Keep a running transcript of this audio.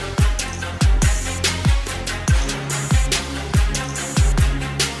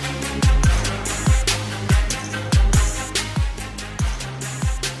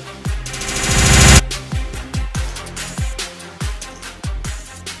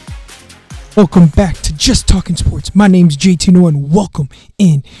Welcome back to Just Talking Sports. My name's JT Noah and welcome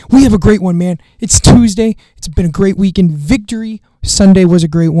in. We have a great one, man. It's Tuesday. It's been a great weekend. Victory Sunday was a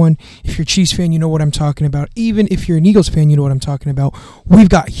great one. If you're a Chiefs fan, you know what I'm talking about. Even if you're an Eagles fan, you know what I'm talking about. We've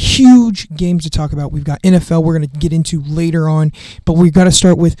got huge games to talk about. We've got NFL we're going to get into later on, but we've got to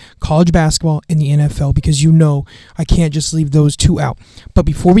start with college basketball and the NFL because you know I can't just leave those two out. But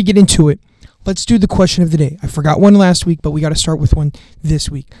before we get into it, let's do the question of the day. I forgot one last week, but we got to start with one this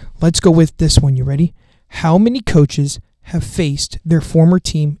week. Let's go with this one. You ready? How many coaches have faced their former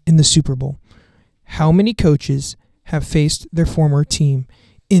team in the Super Bowl? How many coaches have faced their former team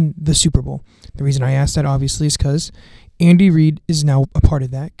in the Super Bowl? The reason I asked that, obviously, is because Andy Reid is now a part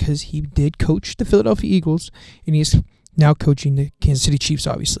of that because he did coach the Philadelphia Eagles, and he is now coaching the Kansas City Chiefs,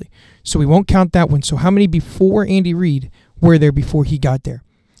 obviously. So we won't count that one. So how many before Andy Reid were there before he got there?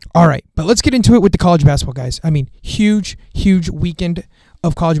 All right, but let's get into it with the college basketball, guys. I mean, huge weekend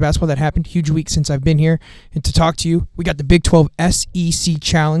of college basketball that happened. Huge week since I've been here. And to talk to you, we got the Big 12 SEC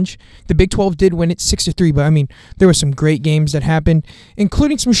Challenge. The Big 12 did win it 6-3, but I mean, there were some great games that happened,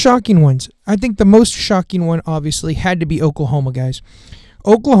 including some shocking ones. I think the most shocking one, obviously, had to be Oklahoma, guys.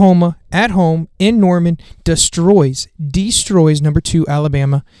 Oklahoma, at home, in Norman, destroys number 2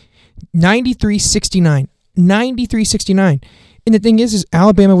 Alabama, 93-69. 93-69. And the thing is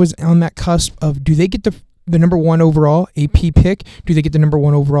Alabama was on that cusp of, do they get the number 1 overall AP pick? Do they get the number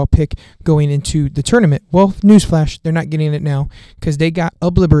 1 overall pick going into the tournament? Well, newsflash, they're not getting it now because they got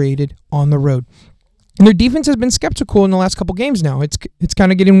obliterated on the road. And their defense has been skeptical in the last couple games now. It's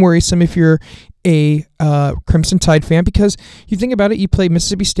kind of getting worrisome if you're a Crimson Tide fan because you think about it, you played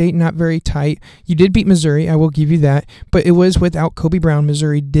Mississippi State, not very tight. You did beat Missouri, I will give you that, but it was without Kobe Brown.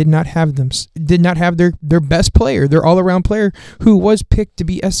 Missouri did not have their best player, their all-around player, who was picked to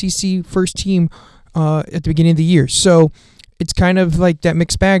be SEC first team at the beginning of the year. So it's kind of like that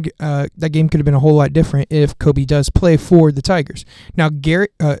mixed bag. That game could have been a whole lot different if Kobe does play for the Tigers. Now, Grant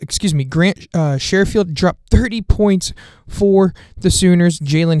Sherfield dropped 30 points for the Sooners.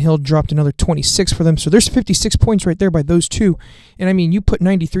 Jalen Hill dropped another 26 for them. So there's 56 points right there by those two. And I mean, you put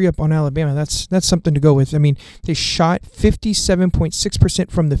 93 up on Alabama. That's something to go with. I mean, they shot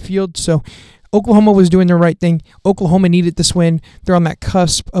 57.6% from the field. So Oklahoma was doing the right thing. Oklahoma needed this win. They're on that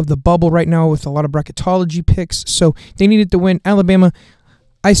cusp of the bubble right now with a lot of bracketology picks, so they needed to win. Alabama,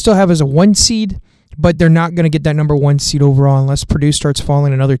 I still have as a 1 seed, but they're not going to get that number 1 seed overall unless Purdue starts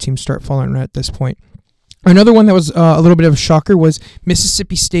falling and other teams start falling at this point. Another one that was a little bit of a shocker was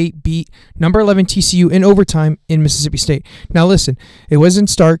Mississippi State beat number 11 TCU in overtime in Mississippi State. Now listen, it was in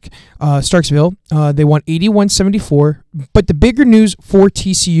Starksville. They won 81-74, but the bigger news for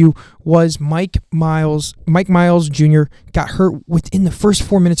TCU was Mike Miles Jr. got hurt within the first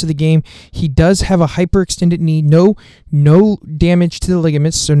 4 minutes of the game. He does have a hyperextended knee, no damage to the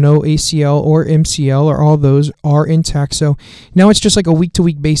ligaments, so no ACL or MCL, or all those are intact. So now it's just like a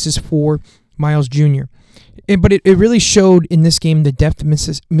week-to-week basis for Miles Jr. But it really showed in this game the depth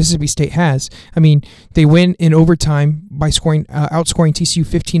Mississippi State has. I mean, they win in overtime by outscoring TCU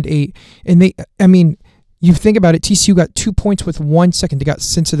 15-8, and you think about it, TCU got 2 points with 1 second. They got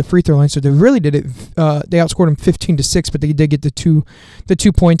sent to the free throw line, so they really did it. They outscored them 15-6, but they did get the two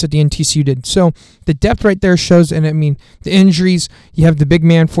points at the end. TCU did. So the depth right there shows, and I mean the injuries. You have the big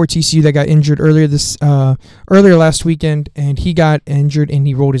man for TCU that got injured earlier last weekend, and he got injured and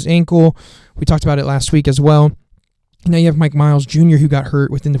he rolled his ankle. We talked about it last week as well. Now you have Mike Miles Jr. who got hurt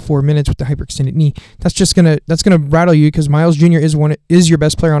within the 4 minutes with the hyperextended knee. That's gonna rattle you because Miles Jr. is your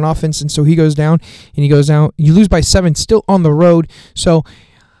best player on offense, and so he goes down. You lose by 7, still on the road. So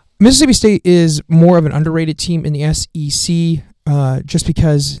Mississippi State is more of an underrated team in the SEC. Just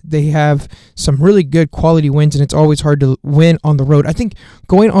because they have some really good quality wins, and it's always hard to win on the road. I think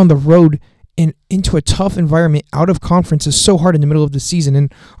going on the road and into a tough environment out of conference is so hard in the middle of the season,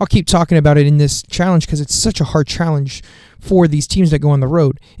 and I'll keep talking about it in this challenge because it's such a hard challenge for these teams that go on the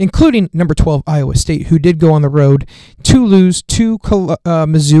road, including number 12 Iowa State, who did go on the road to lose to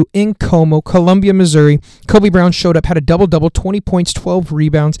Mizzou in Como, Columbia, Missouri. Kobe Brown showed up, had a double-double, 20 points, 12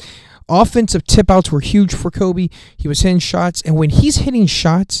 rebounds. Offensive tip-outs were huge for Kobe. He was hitting shots, and when he's hitting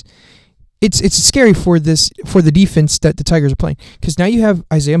shots, it's scary for the defense that the Tigers are playing, because now you have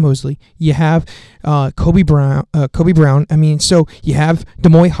Isaiah Mosley, you have Kobe Brown. I mean, so you have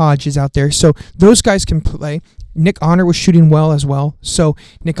Demoy Hodges out there, so those guys can play. Nick Honor was shooting well as well, so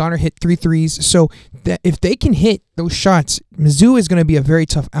Nick Honor hit 3 threes. So that if they can hit those shots, Mizzou is going to be a very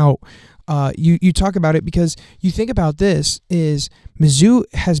tough out. You talk about it because you think about this is Mizzou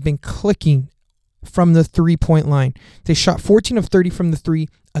has been clicking from the 3-point line. They shot 14 of 30 from the 3.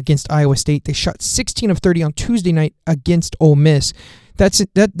 against Iowa State. They shot 16 of 30 on Tuesday night against Ole Miss.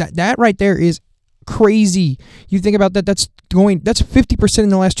 That right there is crazy. You think about that, that's 50% in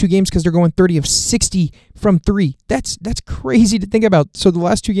the last two games because they're going 30 of 60 from three. That's crazy to think about. So the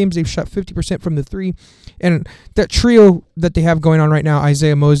last two games they've shot 50% from the three, and that trio that they have going on right now,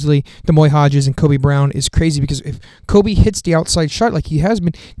 Isaiah Mosley, Demoy Hodges, and Kobe Brown, is crazy because if Kobe hits the outside shot like he has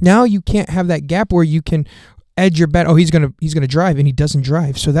been, now you can't have that gap where you can edge your bet. Oh, he's gonna drive, and he doesn't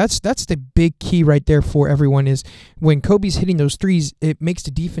drive. So that's the big key right there for everyone, is when Kobe's hitting those threes, it makes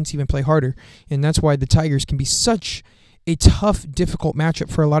the defense even play harder, and that's why the Tigers can be such a tough, difficult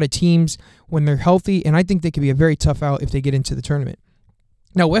matchup for a lot of teams when they're healthy, and I think they could be a very tough out if they get into the tournament.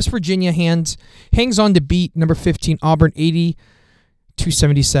 Now, West Virginia hangs on to beat number 15 Auburn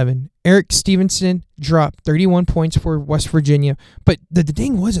 80-77. Eric Stevenson dropped 31 points for West Virginia, but the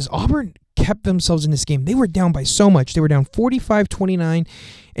thing was Auburn kept themselves in this game. They were down by so much. They were down 45-29,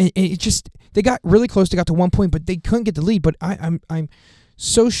 and they got really close. They got to 1 point, but they couldn't get the lead. But I'm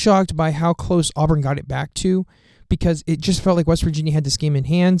so shocked by how close Auburn got it back to, because it just felt like West Virginia had this game in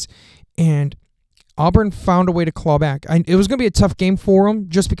hands, and Auburn found a way to claw back. It was going to be a tough game for them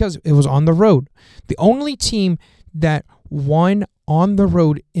just because it was on the road. The only team that won on the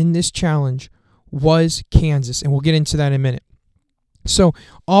road in this challenge was Kansas, and we'll get into that in a minute. So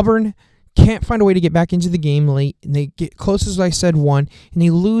Auburn can't find a way to get back into the game late, and they get close, as I said, won, and they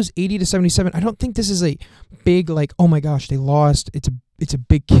lose 80-77. I don't think this is a big, like, oh my gosh, they lost. It's a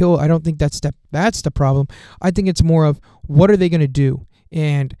big kill. I don't think that's the problem. I think it's more of, what are they going to do?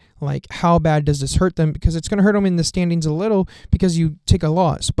 And, like, how bad does this hurt them? Because it's going to hurt them in the standings a little because you take a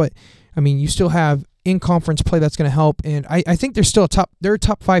loss. But, I mean, you still have in-conference play that's going to help. And I think they're still they're a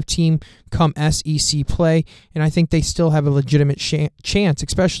top 5 team come SEC play. And I think they still have a legitimate chance,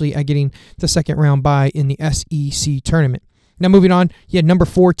 especially at getting the second round bye in the SEC tournament. Now, moving on, you had number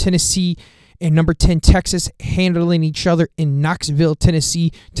 4 Tennessee and number 10 Texas handling each other in Knoxville,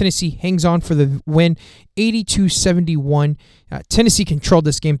 Tennessee. Tennessee hangs on for the win, 82-71. Tennessee controlled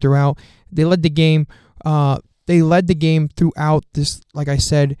this game throughout. They led the game. Throughout this. Like I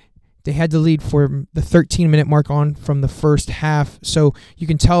said, they had the lead for the 13-minute mark on from the first half. So you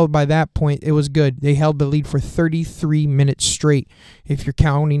can tell by that point it was good. They held the lead for 33 minutes straight, if you're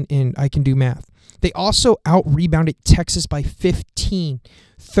counting, and I can do math. They also out-rebounded Texas by 15,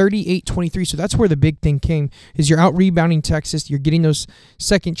 38-23. So that's where the big thing came, is you're out-rebounding Texas. You're getting those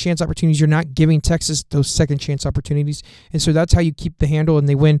second-chance opportunities. You're not giving Texas those second-chance opportunities. And so that's how you keep the handle, and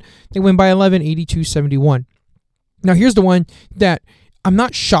they win. They win by 11, 82-71. Now, here's the one that I'm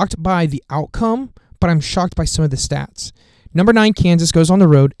not shocked by the outcome, but I'm shocked by some of the stats. Number 9, Kansas goes on the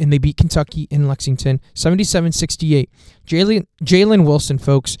road, and they beat Kentucky in Lexington, 77-68. Jalen Wilson,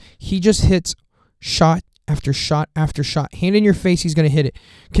 folks, he just hits shot after shot after shot. Hand in your face, he's going to hit it.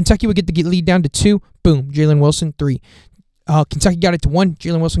 Kentucky would get the lead down to 2. Boom, Jalen Wilson, 3. Kentucky got it to 1.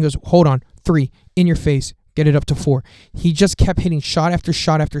 Jalen Wilson goes, hold on, 3. In your face, get it up to 4. He just kept hitting shot after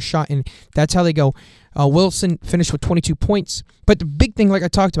shot after shot, and that's how they go. Wilson finished with 22 points. But the big thing, like I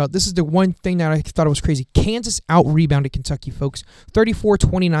talked about, this is the one thing that I thought was crazy. Kansas out-rebounded Kentucky, folks,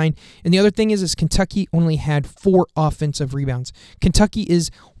 34-29. And the other thing is Kentucky only had 4 offensive rebounds. Kentucky is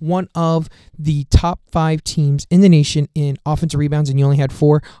one of the top 5 teams in the nation in offensive rebounds, and you only had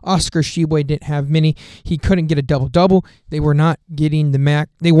 4. Oscar Tshiebwe didn't have many. He couldn't get a double-double. They were not getting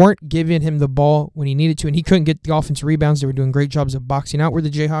they weren't giving him the ball when he needed to, and he couldn't get the offensive rebounds. They were doing great jobs of boxing out with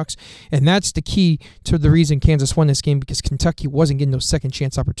the Jayhawks, and that's the key to the reason Kansas won this game, because Kentucky wasn't getting those second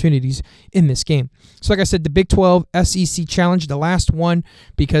chance opportunities in this game. So like I said, the Big 12 SEC Challenge, the last one,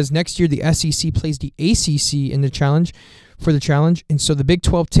 because next year the SEC plays the ACC in the challenge for the challenge. And so the Big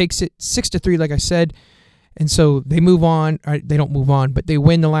 12 takes it 6-3, like I said. And so they move on. They don't move on, but they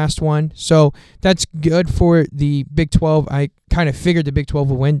win the last one. So that's good for the Big 12. I kind of figured the Big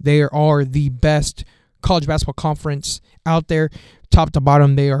 12 would win. They are the best college basketball conference out there. Top to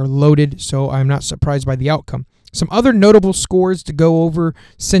bottom, they are loaded, so I'm not surprised by the outcome. Some other notable scores to go over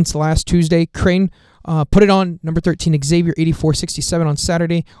since last Tuesday. Crane put it on number 13, Xavier, 84-67 on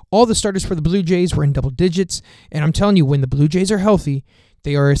Saturday. All the starters for the Blue Jays were in double digits, and I'm telling you, when the Blue Jays are healthy,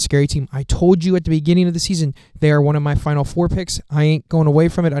 they are a scary team. I told you at the beginning of the season, they are one of my Final Four picks. I ain't going away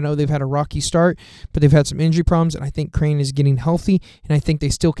from it. I know they've had a rocky start, but they've had some injury problems, and I think Crane is getting healthy, and I think they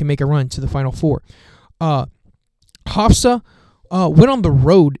still can make a run to the Final Four. Hofstra went on the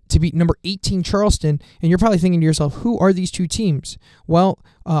road to beat number 18 Charleston, and you're probably thinking to yourself, who are these two teams? Well,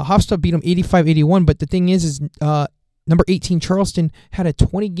 Hofstra beat them 85-81, but the thing is number 18 Charleston had a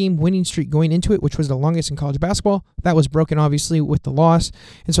 20-game winning streak going into it, which was the longest in college basketball. That was broken, obviously, with the loss,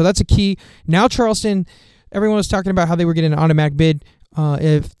 and so that's a key. Now Charleston, everyone was talking about how they were getting an automatic bid.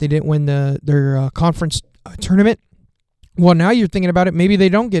 if they didn't win their conference tournament. Well, now you're thinking about it. Maybe they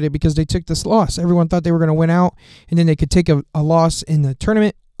don't get it because they took this loss. Everyone thought they were going to win out, and then they could take a loss in the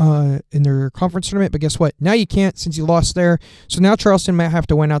tournament, in their conference tournament. But guess what? Now you can't since you lost there. So now Charleston might have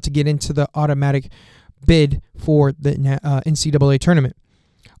to win out to get into the automatic bid for the NCAA tournament.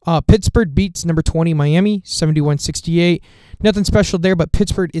 Pittsburgh beats number 20 Miami 71-68. Nothing special there, but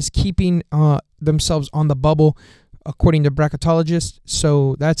Pittsburgh is keeping themselves on the bubble, according to bracketologists.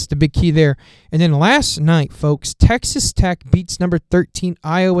 So that's the big key there. And then last night, folks, Texas Tech beats number 13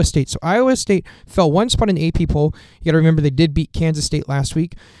 Iowa State. So Iowa State fell one spot in the AP poll. You got to remember they did beat Kansas State last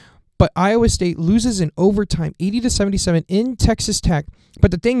week. But Iowa State loses in overtime 80-77 in Texas Tech. But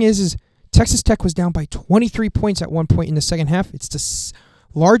the thing is Texas Tech was down by 23 points at one point in the second half. It's the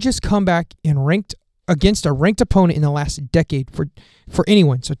largest comeback against a ranked opponent in the last decade for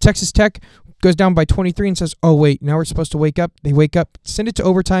anyone. So Texas Tech goes down by 23 and says, oh, wait, now we're supposed to wake up. They wake up, send it to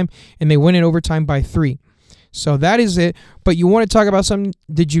overtime, and they win in overtime by 3. So that is it. But you want to talk about something.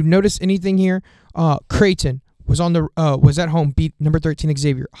 Did you notice anything here? Creighton was at home, beat number 13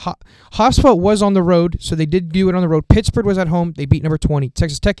 Xavier. Hofstra was on the road, so they did do it on the road. Pittsburgh was at home. They beat number 20.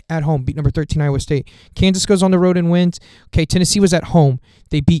 Texas Tech at home, beat number 13 Iowa State. Kansas goes on the road and wins. Okay, Tennessee was at home.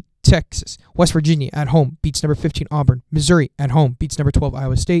 They beat Texas. West Virginia at home beats number 15 Auburn. Missouri at home beats number 12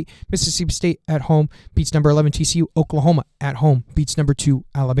 Iowa State. Mississippi State at home beats number 11 TCU. Oklahoma at home beats number 2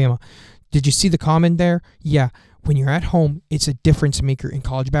 Alabama. Did you see the comment there? Yeah, when you're at home, it's a difference maker in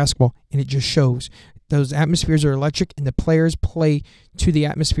college basketball, and it just shows. Those atmospheres are electric, and the players play to the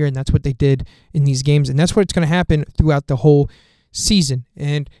atmosphere, and that's what they did in these games, and that's what's going to happen throughout the whole season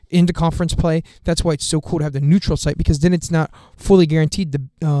and into conference play. That's why it's so cool to have the neutral site, because then it's not fully guaranteed.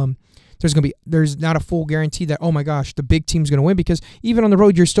 There's not a full guarantee that, oh my gosh, the big team's going to win, because even on the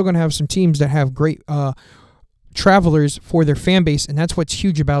road, you're still going to have some teams that have great travelers for their fan base, and that's what's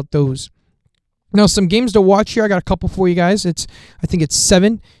huge about those. Now, some games to watch here. I got a couple for you guys. I think it's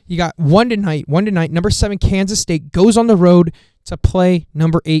 7. You got one tonight. Number 7, Kansas State goes on the road to play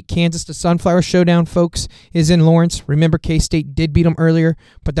number 8, Kansas. The Sunflower Showdown, folks, is in Lawrence. Remember, K-State did beat them earlier,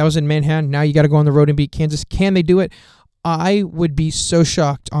 but that was in Manhattan. Now you got to go on the road and beat Kansas. Can they do it? I would be so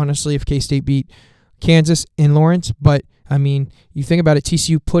shocked, honestly, if K-State beat Kansas in Lawrence, but I mean, you think about it,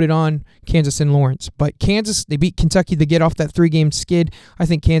 TCU put it on Kansas in Lawrence. But Kansas, they beat Kentucky to get off that 3-game skid. I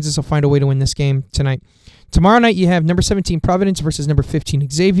think Kansas will find a way to win this game tonight. Tomorrow night, you have number 17 Providence versus number 15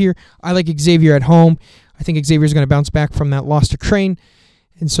 Xavier. I like Xavier at home. I think Xavier is going to bounce back from that loss to Crane.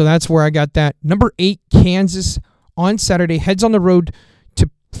 And so that's where I got that. Number 8, Kansas on Saturday heads on the road to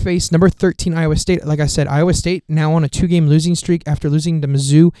face number 13 Iowa State. Like I said, Iowa State now on a 2-game losing streak after losing to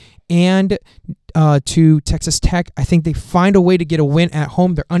Mizzou and to Texas Tech. I think they find a way to get a win at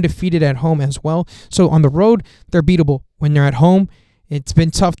home. They're undefeated at home as well. So on the road, they're beatable. When they're at home, it's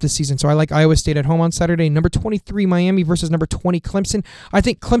been tough this season. So I like Iowa State at home on Saturday. Number 23, Miami versus number 20, Clemson. I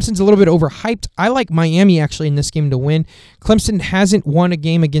think Clemson's a little bit overhyped. I like Miami actually in this game to win. Clemson hasn't won a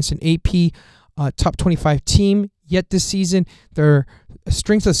game against an AP top 25 team yet this season. Their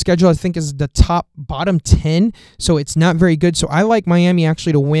strength of schedule, I think, is the bottom 10, so it's not very good. So I like Miami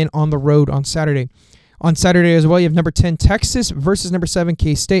actually to win on the road on Saturday. On Saturday as well, you have number 10, Texas versus number 7,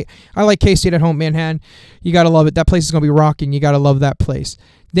 K-State. I like K-State at home, Manhattan. You got to love it. That place is going to be rocking. You got to love that place.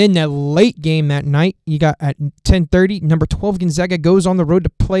 Then that late game that night, you got at 10:30, number 12, Gonzaga goes on the road to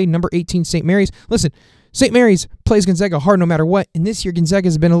play number 18, St. Mary's. Listen, St. Mary's plays Gonzaga hard no matter what, and this year Gonzaga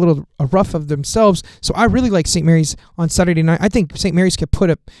has been a little rough of themselves, so I really like St. Mary's on Saturday night. I think St. Mary's could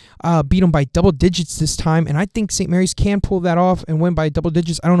beat them by double digits this time, and I think St. Mary's can pull that off and win by double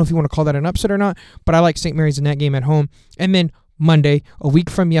digits. I don't know if you want to call that an upset or not, but I like St. Mary's in that game at home. And then Monday, a week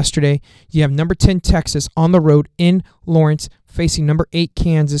from yesterday, you have number 10 Texas on the road in Lawrence facing number 8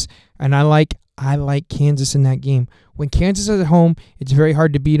 Kansas, and I like Kansas in that game. When Kansas is at home, it's very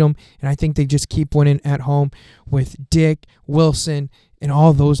hard to beat them, and I think they just keep winning at home with Dick, Wilson, and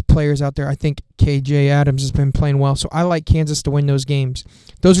all those players out there. I think KJ Adams has been playing well, so I like Kansas to win those games.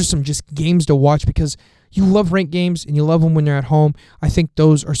 Those are some just games to watch because you love ranked games, and you love them when they're at home. I think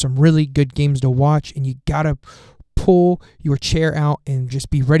those are some really good games to watch, and you got to pull your chair out and just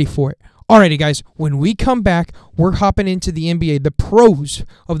be ready for it. Alrighty, guys, when we come back, we're hopping into the NBA, the pros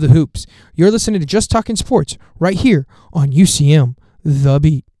of the hoops. You're listening to Just Talking Sports right here on UCM, The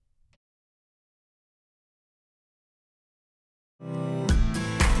Beat.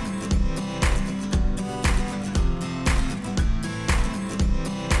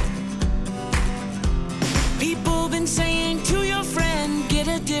 People been saying to your friend, get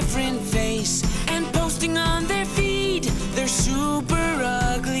a different face, and posting on their feed, they're super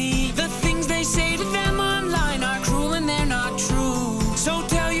ugly. The things they say to them online are cruel and they're not true.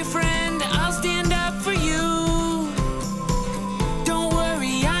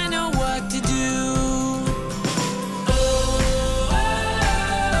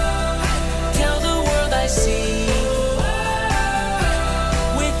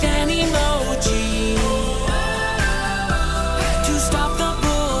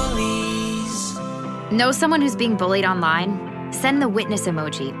 Know someone who's being bullied online? Send the witness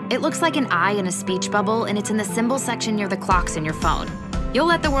emoji. It looks like an eye in a speech bubble, and it's in the symbol section near the clocks in your phone. You'll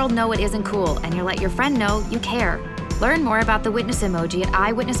let the world know it isn't cool, and you'll let your friend know you care. Learn more about the witness emoji at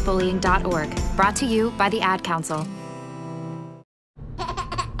eyewitnessbullying.org. Brought to you by the Ad Council.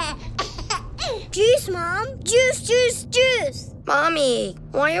 Juice, Mom! Juice, juice, juice! Mommy,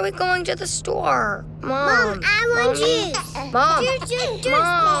 why are we going to the store? Mom, I want juice! Mom! Juice, juice, juice!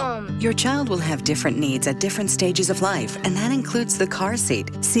 Mom! Your child will have different needs at different stages of life, and that includes the car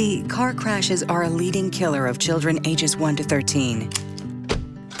seat. See, car crashes are a leading killer of children ages 1 to 13.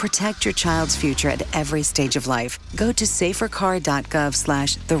 Protect your child's future at every stage of life. Go to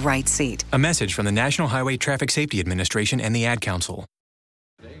safercar.gov/the-right-seat. A message from the National Highway Traffic Safety Administration and the Ad Council.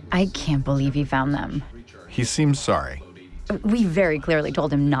 I can't believe he found them. He seems sorry. We very clearly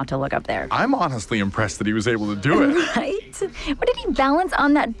told him not to look up there. I'm honestly impressed that he was able to do it. Right? What, did he balance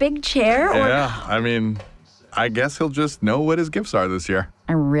on that big chair? Yeah, I mean, I guess he'll just know what his gifts are this year.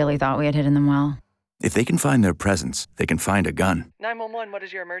 I really thought we had hidden them well. If they can find their presents, they can find a gun. 911, what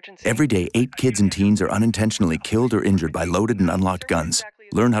is your emergency? Every day, 8 kids and teens are unintentionally killed or injured by loaded and unlocked guns.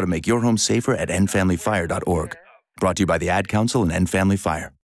 Learn how to make your home safer at endfamilyfire.org. Brought to you by the Ad Council and End Family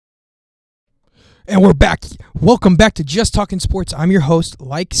Fire. And we're back. Welcome back to Just Talking Sports. I'm your host,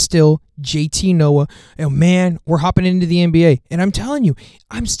 like still, JT Noah. And man, we're hopping into the NBA. And I'm telling you,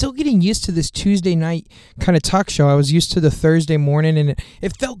 I'm still getting used to this Tuesday night kind of talk show. I was used to the Thursday morning, and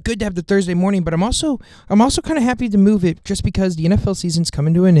it felt good to have the Thursday morning. But I'm also kind of happy to move it just because the NFL season's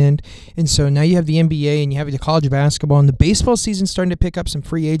coming to an end. And so now you have the NBA and you have the college basketball, and the baseball season's starting to pick up some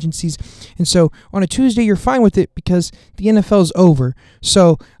free agencies. And so on a Tuesday, you're fine with it because the NFL's over.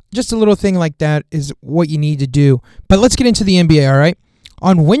 So just a little thing like that is what you need to do. But let's get into the NBA, all right?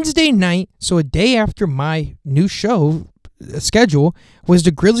 On Wednesday night, so a day after my new show schedule, was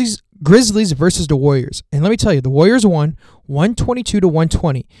the Grizzlies versus the Warriors. And let me tell you, the Warriors won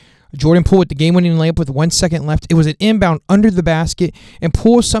 122-120. Jordan Poole with the game-winning layup with 1 second left. It was an inbound under the basket, and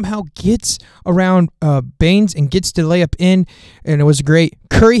Poole somehow gets around Baines and gets the layup in, and it was great.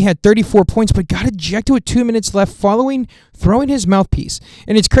 Curry had 34 points, but got ejected with 2 minutes left following throwing his mouthpiece.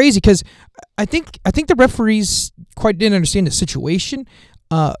 And it's crazy because I think the referees quite didn't understand the situation.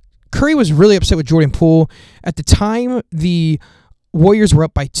 Curry was really upset with Jordan Poole. At the time, the Warriors were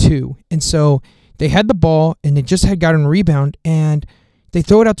up by 2, and so they had the ball, and they just had gotten a rebound, and they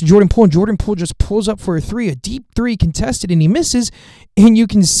throw it out to Jordan Poole, and Jordan Poole just pulls up for a deep three contested, and he misses. And you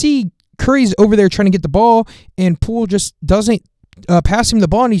can see Curry's over there trying to get the ball, and Poole just doesn't pass him the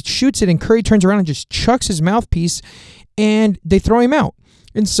ball, and he shoots it, and Curry turns around and just chucks his mouthpiece, and they throw him out.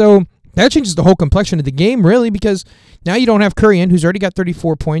 And so that changes the whole complexion of the game, really, because now you don't have Curry in, who's already got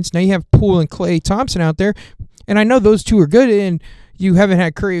 34 points. Now you have Poole and Klay Thompson out there, and I know those two are good, and you haven't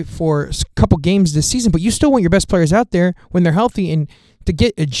had Curry for a couple games this season, but you still want your best players out there when they're healthy, and to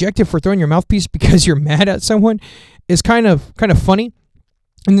get ejected for throwing your mouthpiece because you're mad at someone is kind of funny.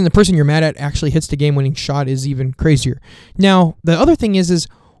 And then the person you're mad at actually hits the game-winning shot is even crazier. Now, the other thing is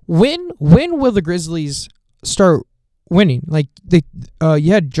when will the Grizzlies start winning? Like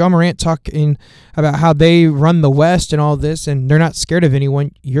you had John Morant talking about how they run the West and all this, and they're not scared of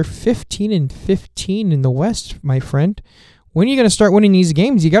anyone. You're 15-15 in the West, my friend. When are you going to start winning these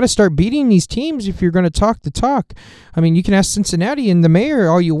games? You got to start beating these teams if you're going to talk the talk. I mean, you can ask Cincinnati and the mayor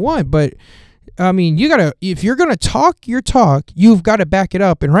all you want, but I mean, if you're going to talk your talk, you've got to back it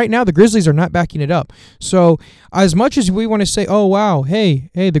up. And right now, the Grizzlies are not backing it up. So as much as we want to say, oh, wow, hey,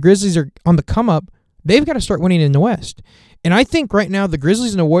 the Grizzlies are on the come up, they've got to start winning in the West. And I think right now, the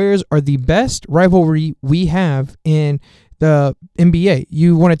Grizzlies and the Warriors are the best rivalry we have in the NBA.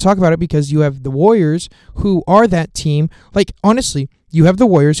 You want to talk about it because you have the Warriors, who are that team. Like, honestly, you have the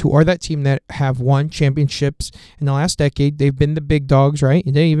Warriors, who are that team that have won championships in the last decade. They've been the big dogs, right?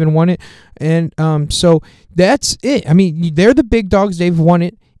 They even won it. And so that's it. I mean, they're the big dogs. They've won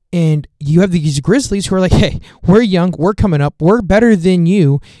it. And you have these Grizzlies who are like, hey, we're young, we're coming up, we're better than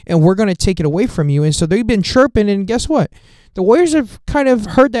you, and we're going to take it away from you. And so they've been chirping, and guess what? The Warriors have kind of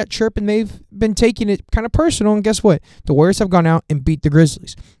heard that chirp, and they've been taking it kind of personal, and guess what? The Warriors have gone out and beat the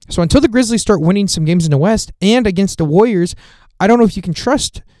Grizzlies. So until the Grizzlies start winning some games in the West and against the Warriors, I don't know if you can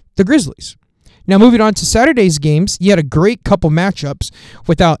trust the Grizzlies. Now, moving on to Saturday's games, you had a great couple matchups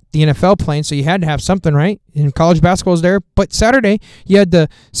without the NFL playing, so you had to have something, right? And college basketball was there. But Saturday, you had the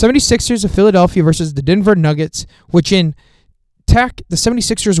 76ers of Philadelphia versus the Denver Nuggets, which in TAC, the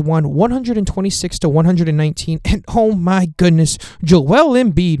 76ers won 126-119. And oh my goodness, Joel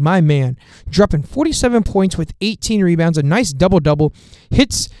Embiid, my man, dropping 47 points with 18 rebounds, a nice double-double,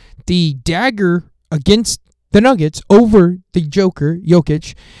 hits the dagger against the Nuggets over the Joker,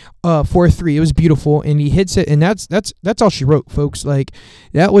 Jokic, 4-3. It was beautiful, and he hits it, and that's all she wrote, folks. Like,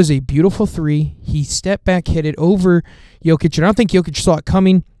 that was a beautiful three. He stepped back, hit it over Jokic, and I don't think Jokic saw it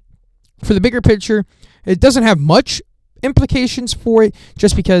coming. For the bigger picture, it doesn't have much implications for it,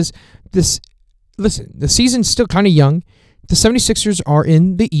 just because the season's still kind of young. The 76ers are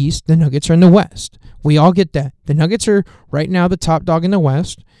in the East. The Nuggets are in the West. We all get that. The Nuggets are right now the top dog in the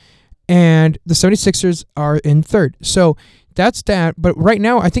West, and the 76ers are in third. So that's that. But right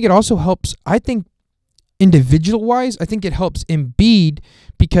now, I think it also helps, individual-wise, I think it helps Embiid,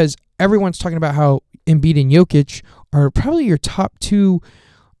 because everyone's talking about how Embiid and Jokic are probably your top two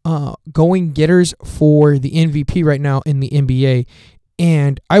going getters for the MVP right now in the NBA.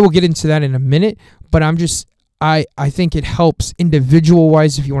 And I will get into that in a minute, but I think it helps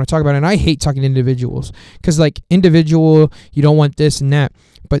individual-wise if you want to talk about it. And I hate talking people because, like, individual, you don't want this and that.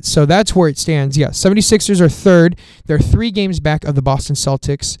 But so that's where it stands. Yeah, 76ers are third. They're 3 games back of the Boston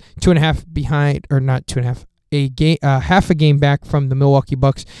Celtics, 2.5 behind, or not 2.5, half a game back from the Milwaukee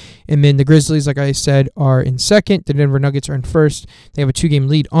Bucks. And then the Grizzlies, like I said, are in second. The Denver Nuggets are in first. They have a 2-game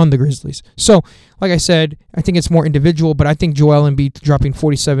lead on the Grizzlies. So, like I said, I think it's more individual, but I think Joel Embiid dropping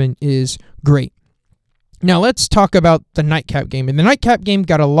 47 is great. Now, let's talk about the nightcap game. And the nightcap game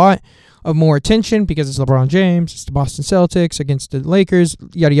got a lot of more attention because it's LeBron James, it's the Boston Celtics against the Lakers,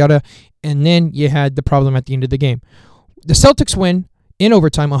 yada, yada. And then you had the problem at the end of the game. The Celtics win in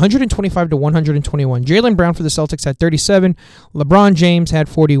overtime, 125-121. Jaylen Brown for the Celtics had 37. LeBron James had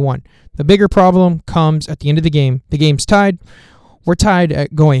 41. The bigger problem comes at the end of the game. The game's tied. We're tied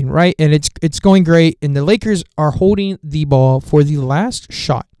at going, right? And it's going great. And the Lakers are holding the ball for the last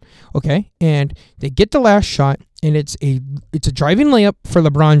shot. Okay, and they get the last shot, and it's a driving layup for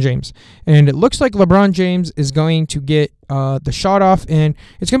LeBron James, and it looks like LeBron James is going to get the shot off, and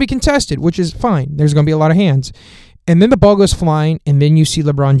it's going to be contested, which is fine. There's going to be a lot of hands, and then the ball goes flying, and then you see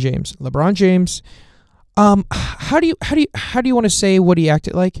LeBron James. LeBron James, how do you want to say what he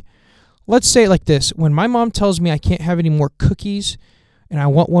acted like? Let's say it like this: when my mom tells me I can't have any more cookies, and I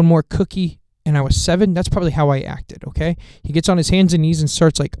want one more cookie, and I was 7, that's probably how I acted, okay? He gets on his hands and knees and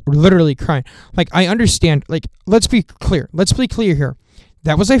starts, like, literally crying. Like, I understand. Like, let's be clear. Let's be clear here.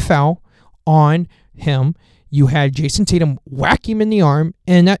 That was a foul on him. You had Jason Tatum whack him in the arm,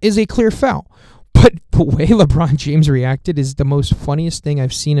 and that is a clear foul. But the way LeBron James reacted is the most funniest thing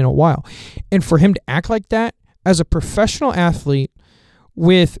I've seen in a while. And for him to act like that as a professional athlete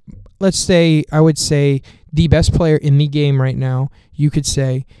with, let's say, I would say, the best player in the game right now, you could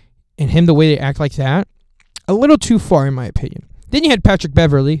say, and him the way they act like that, a little too far in my opinion. Then you had Patrick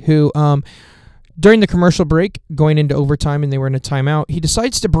Beverley, who during the commercial break, going into overtime and they were in a timeout, he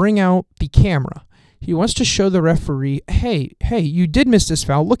decides to bring out the camera. He wants to show the referee, hey, you did miss this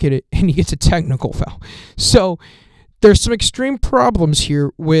foul, look at it, and he gets a technical foul. So there's some extreme problems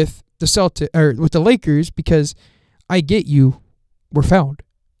here with the Lakers, because I get you were fouled.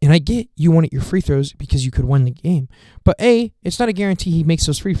 And I get you wanted your free throws because you could win the game. But it's not a guarantee he makes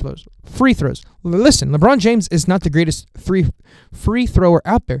those free throws. Listen, LeBron James is not the greatest free thrower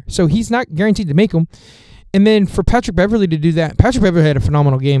out there. So he's not guaranteed to make them. And then for Patrick Beverley to do that, Patrick Beverley had a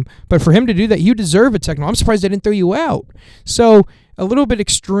phenomenal game. But for him to do that, you deserve a technical. I'm surprised they didn't throw you out. So a little bit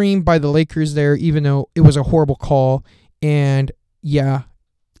extreme by the Lakers there, even though it was a horrible call. And yeah,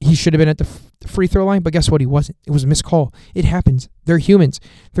 he should have been at the free throw line, but guess what? He wasn't. It was a missed call. It happens. They're humans.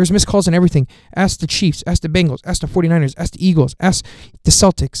 There's missed calls and everything. Ask the Chiefs, ask the Bengals, ask the 49ers, ask the Eagles, ask the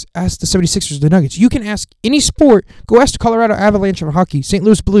Celtics, ask the 76ers, the Nuggets. You can ask any sport. Go ask the Colorado Avalanche of hockey, St.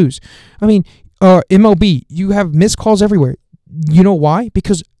 Louis Blues. I mean, MLB. You have missed calls everywhere. You know why?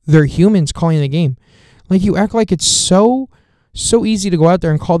 Because they're humans calling the game. Like, you act like it's so easy to go out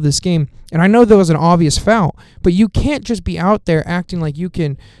there and call this game. And I know there was an obvious foul, but you can't just be out there acting like you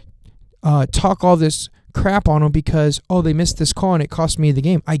can talk all this crap on them because, they missed this call and it cost me the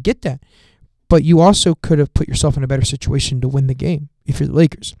game. I get that. But you also could have put yourself in a better situation to win the game if you're the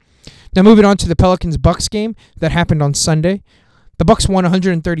Lakers. Now, moving on to the Pelicans-Bucks game that happened on Sunday. The Bucks won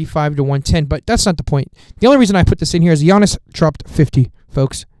 135-110, but that's not the point. The only reason I put this in here is Giannis dropped 50,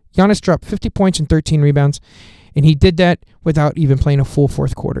 folks. Giannis dropped 50 points and 13 rebounds, and he did that without even playing a full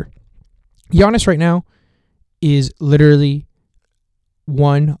fourth quarter. Giannis right now is literally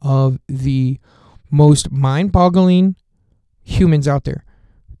one of the most mind-boggling humans out there.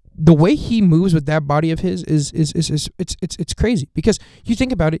 The way he moves with that body of his is it's crazy, because you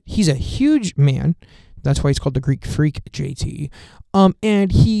think about it, he's a huge man. That's why he's called the Greek Freak, JT.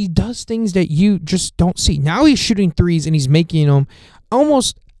 And he does things that you just don't see. Now he's shooting threes and he's making them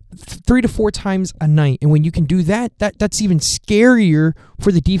almost 3 to 4 times a night. And when you can do that, that's even scarier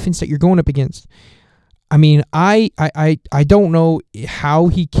for the defense that you're going up against. I mean, I don't know how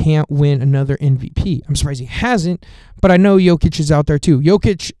he can't win another MVP. I'm surprised he hasn't, but I know Jokic is out there too.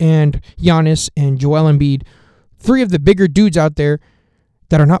 Jokic and Giannis and Joel Embiid, 3 of the bigger dudes out there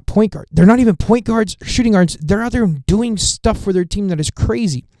that are not point guards. They're not even point guards, shooting guards. They're out there doing stuff for their team that is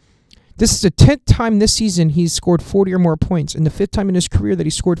crazy. This is the 10th time this season he's scored 40 or more points, and the 5th time in his career that he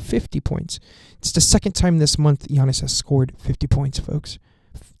scored 50 points. It's the 2nd time this month Giannis has scored 50 points, folks.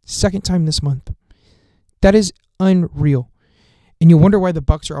 2nd time this month. That is unreal. And you wonder why the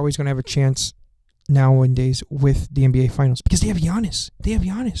Bucks are always going to have a chance nowadays with the NBA Finals. Because they have Giannis. They have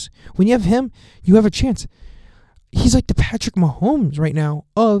Giannis. When you have him, you have a chance. He's like the Patrick Mahomes right now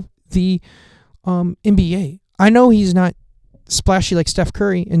of the NBA. I know he's not splashy like Steph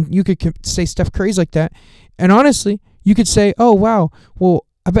Curry, and you could say Steph Curry's like that. And honestly, you could say, oh, wow, well,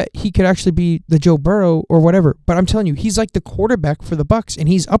 I bet he could actually be the Joe Burrow or whatever. But I'm telling you, he's like the quarterback for the Bucks, and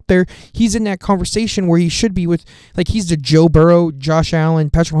he's up there. He's in that conversation where he should be with, like, he's the Joe Burrow, Josh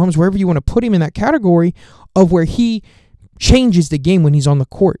Allen, Patrick Mahomes, wherever you want to put him in that category of where he changes the game when he's on the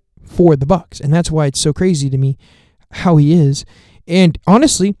court for the Bucks. And that's why it's so crazy to me how he is. And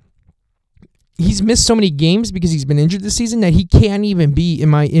honestly, he's missed so many games because he's been injured this season that he can't even be in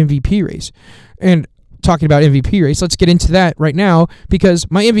my MVP race. And talking about MVP race, let's get into that right now, because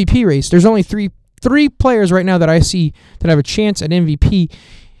my MVP race, there's only three players right now that I see that have a chance at MVP,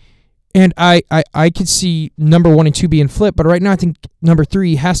 and I could see number 1 and 2 being flipped, but right now I think number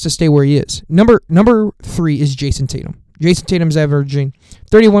 3 has to stay where he is. Number 3 is Jason Tatum. Jason Tatum's averaging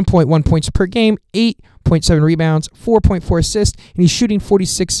 31.1 points per game, 8.7 rebounds, 4.4 assists, and he's shooting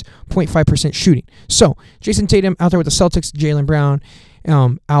 46.5% shooting. So, Jason Tatum out there with the Celtics, Jaylen Brown,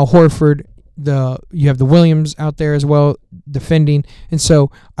 Al Horford, you have the Williams out there as well defending. And so,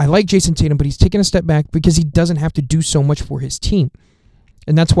 I like Jason Tatum, but he's taking a step back because he doesn't have to do so much for his team.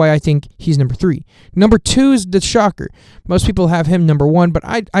 And that's why I think he's number 3. Number 2 is the shocker. Most people have him number 1, but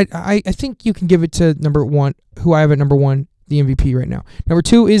I think you can give it to number 1, who I have at number 1, the MVP right now. Number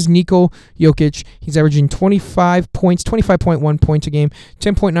 2 is Nikola Jokic. He's averaging 25 points, 25.1 points a game,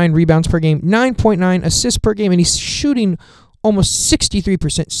 10.9 rebounds per game, 9.9 assists per game, and he's shooting almost 63%,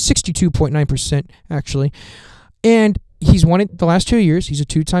 62.9% actually. And he's won it the last 2 years. He's a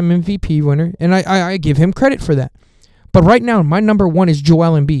 2-time MVP winner, and I give him credit for that. But right now, my number 1 is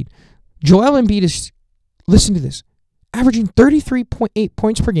Joel Embiid. Joel Embiid is, listen to this, averaging 33.8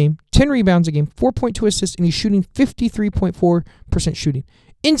 points per game, 10 rebounds a game, 4.2 assists, and he's shooting 53.4% shooting.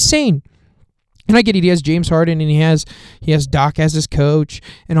 Insane. And I get it, he has James Harden, and he has Doc as his coach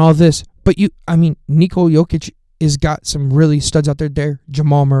and all this. But Nikola Jokic has got some really studs out there.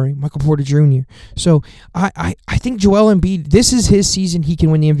 Jamal Murray, Michael Porter Jr. So I think Joel Embiid, this is his season. He can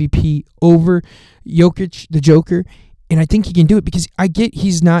win the MVP over Jokic, the Joker. And I think he can do it because I get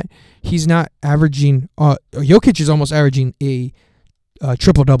he's not averaging. Jokic is almost averaging a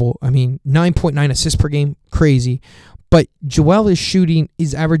triple-double. 9.9 assists per game, crazy. But Joel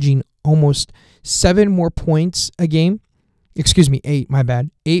is averaging almost 7 more points a game. Excuse me, 8, my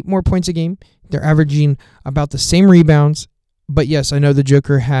bad. 8 more points a game. They're averaging about the same rebounds. But yes, I know the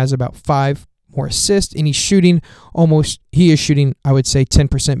Joker has about 5 more assists, and he is shooting, I would say,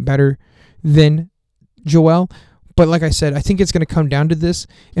 10% better than Joel. But like I said, I think it's going to come down to this.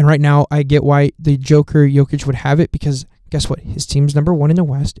 And right now, I get why the Joker, Jokic, would have it. Because guess what? His team's number 1 in the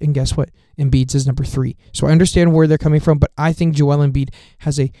West. And guess what? Embiid's is number 3. So I understand where they're coming from. But I think Joel Embiid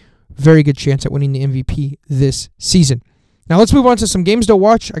has a very good chance at winning the MVP this season. Now let's move on to some games to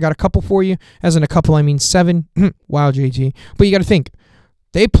watch. I got a couple for you. As in a couple, I mean 7. Wow, JT. But you got to think.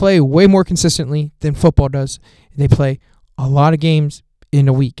 They play way more consistently than football does. They play a lot of games in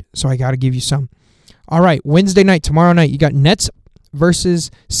a week. So I got to give you some. All right, Wednesday night, tomorrow night, you got Nets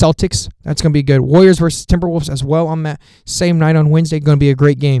versus Celtics. That's going to be good. Warriors versus Timberwolves as well on that same night on Wednesday. Going to be a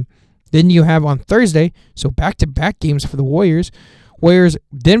great game. Then you have on Thursday, so back-to-back games for the Warriors. Warriors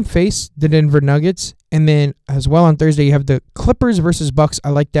then face the Denver Nuggets. And then as well on Thursday, you have the Clippers versus Bucks. I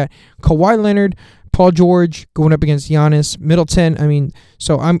like that. Kawhi Leonard, Paul George going up against Giannis, Middleton.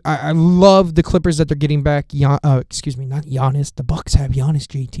 So I love the Clippers that they're getting back. Not Giannis. The Bucks have Giannis,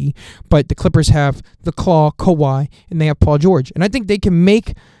 JT, but the Clippers have the Claw, Kawhi, and they have Paul George. And I think they can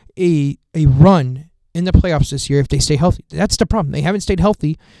make a run in the playoffs this year if they stay healthy. That's the problem. They haven't stayed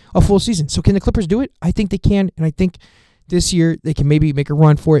healthy a full season. So can the Clippers do it? I think they can, and I think this year they can maybe make a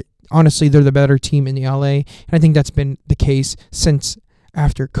run for it. Honestly, they're the better team in the LA, and I think that's been the case since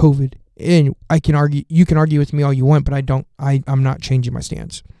after COVID. And you can argue with me all you want, but I'm not changing my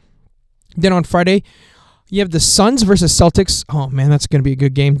stance. Then on Friday, you have the Suns versus Celtics. Oh man, that's going to be a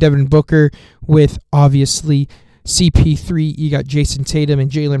good game. Devin Booker with obviously CP3, you got Jason Tatum and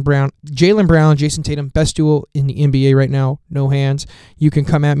Jaylen Brown. Jaylen Brown, Jason Tatum, best duo in the NBA right now. No hands. You can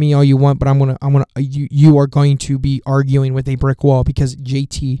come at me all you want, but you are going to be arguing with a brick wall because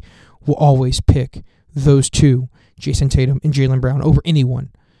JT will always pick those two, Jason Tatum and Jaylen Brown, over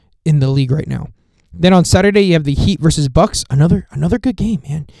anyone in the league right now. Then on Saturday, you have the Heat versus Bucks. Another good game,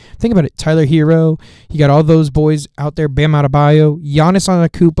 man. Think about it. Tyler Hero. You got all those boys out there. Bam Adebayo. Giannis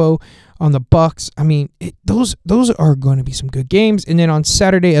Antetokounmpo on the Bucks. I mean, those are going to be some good games. And then on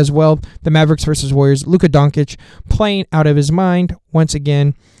Saturday as well, the Mavericks versus Warriors. Luka Doncic playing out of his mind once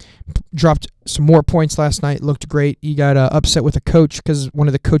again. Dropped some more points last night. Looked great. He got upset with a coach because one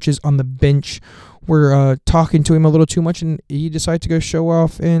of the coaches on the bench were talking to him a little too much, and he decided to go show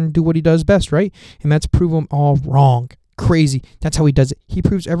off and do what he does best, right? And that's prove them all wrong. Crazy. That's how he does it. He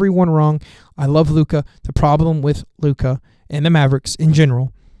proves everyone wrong. I love Luka. The problem with Luka and the Mavericks in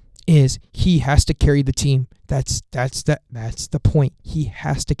general is he has to carry the team. That's the point. He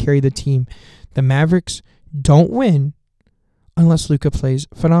has to carry the team. The Mavericks don't win unless Luka plays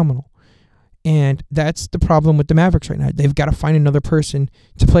phenomenal. And that's the problem with the Mavericks right now. They've got to find another person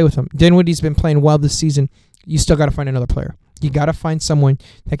to play with them. Dinwiddie's been playing well this season. You still got to find another player. You got to find someone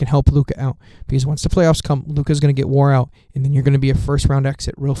that can help Luka out. Because once the playoffs come, Luka's going to get wore out. And then you're going to be a first-round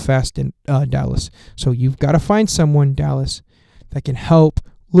exit real fast in Dallas. So you've got to find someone, Dallas, that can help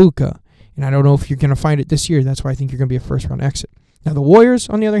Luka. And I don't know if you're going to find it this year. That's why I think you're going to be a first-round exit. Now, the Warriors,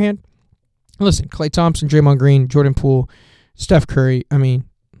 on the other hand, listen, Klay Thompson, Draymond Green, Jordan Poole, Steph Curry, I mean,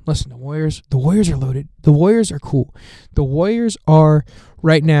 listen, the Warriors are loaded. The Warriors are cool. The Warriors are,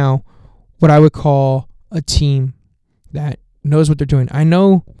 right now, what I would call a team that knows what they're doing. I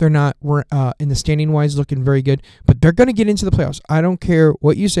know they're not in the standing-wise looking very good, but they're going to get into the playoffs. I don't care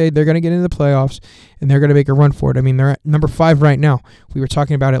what you say. They're going to get into the playoffs, and they're going to make a run for it. I mean, they're at number 5 right now. We were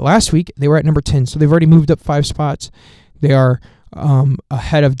talking about it last week. They were at number 10, so they've already moved up 5 spots. They are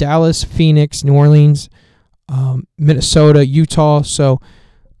ahead of Dallas, Phoenix, New Orleans, Minnesota, Utah. So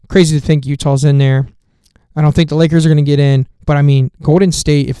crazy to think Utah's in there. I don't think the Lakers are going to get in, but I mean, Golden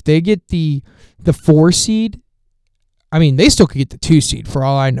State, if they get the 4 seed, I mean, they still could get the 2 seed for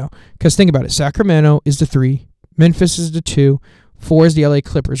all I know. Because think about it, Sacramento is the 3, Memphis is the 2, 4 is the LA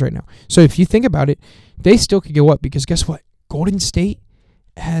Clippers right now. So if you think about it, they still could go up because guess what? Golden State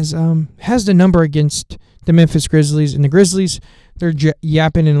has the number against the Memphis Grizzlies, and the Grizzlies, they're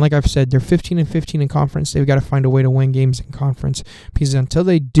yapping, and like I've said, they're 15-15 in conference. They've got to find a way to win games in conference because until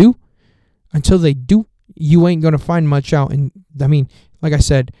they do, you ain't going to find much out. And I mean, like I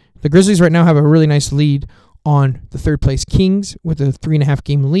said, the Grizzlies right now have a really nice lead on the 3rd place Kings with a 3.5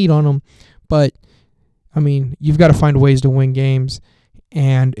 game lead on them. But I mean, you've got to find ways to win games,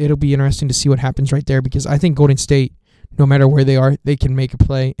 and it'll be interesting to see what happens right there because I think Golden State, no matter where they are, they can make a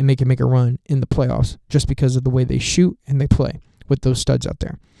play and they can make a run in the playoffs just because of the way they shoot and they play with those studs out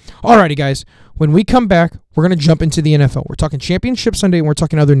there. Alrighty, guys. When we come back, we're going to jump into the NFL. We're talking Championship Sunday and we're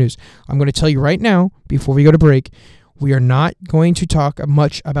talking other news. I'm going to tell you right now, before we go to break, we are not going to talk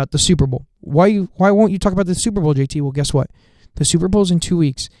much about the Super Bowl. Why won't you talk about the Super Bowl, JT? Well, guess what? The Super Bowl's in 2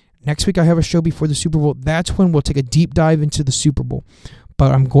 weeks. Next week, I have a show before the Super Bowl. That's when we'll take a deep dive into the Super Bowl.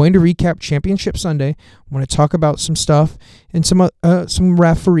 But I'm going to recap Championship Sunday. I'm going to talk about some stuff and some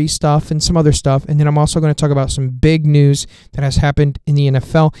referee stuff and some other stuff. And then I'm also going to talk about some big news that has happened in the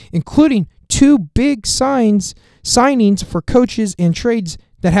NFL, including 2 big signings for coaches and trades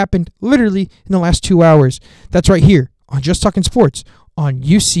that happened literally in the last 2 hours. That's right here on Just Talking Sports on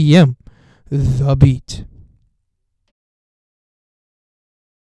UCM, The Beat.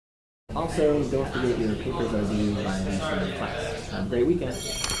 Also, don't forget your papers are due by next class. Have a great weekend.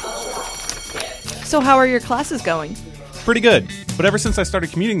 So how are your classes going? Pretty good, but ever since I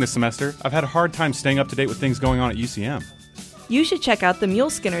started commuting this semester, I've had a hard time staying up to date with things going on at UCM. You should check out the Mule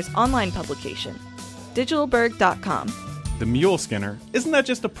Skinner's online publication, digitalberg.com. The Mule Skinner? Isn't that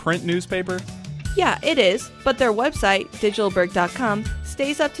just a print newspaper? Yeah, it is, but their website, digitalberg.com,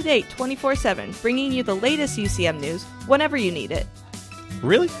 stays up to date 24/7, bringing you the latest UCM news whenever you need it.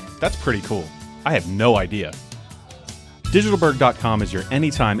 Really? That's pretty cool. I had no idea. Digitalberg.com is your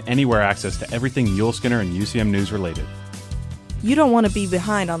anytime, anywhere access to everything Mule Skinner and UCM news related. You don't want to be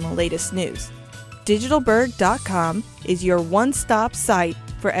behind on the latest news. Digitalberg.com is your one-stop site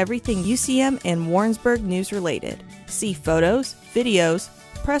for everything UCM and Warrensburg news related. See photos, videos,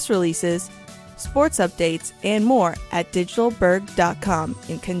 press releases, sports updates, and more at digitalberg.com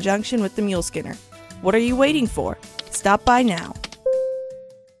in conjunction with the Mule Skinner. What are you waiting for? Stop by now.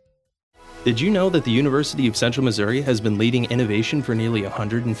 Did you know that the University of Central Missouri has been leading innovation for nearly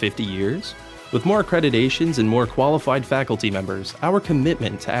 150 years? With more accreditations and more qualified faculty members, our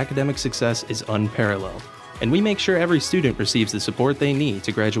commitment to academic success is unparalleled. and we make sure every student receives the support they need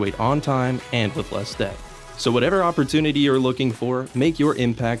to graduate on time and with less debt. So whatever opportunity you're looking for, make your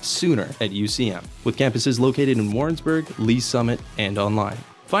impact sooner at UCM, with campuses located in Warrensburg, Lee Summit, and online.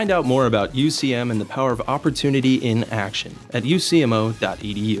 Find out more about UCM and the power of opportunity in action at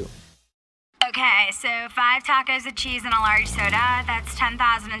ucmo.edu. Okay, so 5 tacos of cheese and a large soda, that's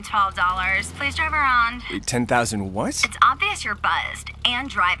 $10,012. Please drive around. Wait, 10,000 what? It's obvious you're buzzed and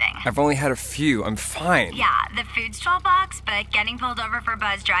driving. I've only had a few. I'm fine. Yeah, the food's $12, but getting pulled over for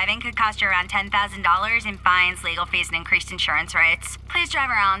buzz driving could cost you around $10,000 in fines, legal fees, and increased insurance rates. Please drive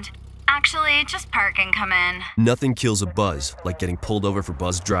around. Actually, just park and come in. Nothing kills a buzz like getting pulled over for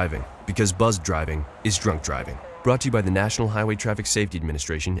buzz driving, because buzz driving is drunk driving. Brought to you by the National Highway Traffic Safety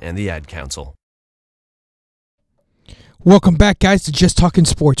Administration and the Ad Council. Welcome back, guys, to Just Talking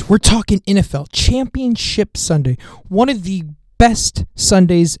Sports. We're talking NFL Championship Sunday. One of the best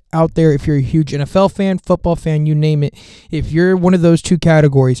Sundays out there if you're a huge NFL fan, football fan, you name it. If you're one of those two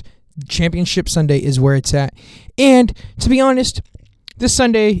categories, Championship Sunday is where it's at. And to be honest, this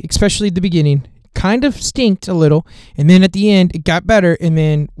Sunday, especially the beginning, kind of stinked a little. And then at the end, it got better. And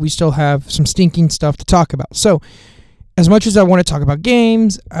then we still have some stinking stuff to talk about. So as much as I want to talk about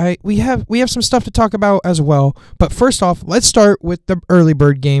games, we have some stuff to talk about as well. But first off, let's start with the early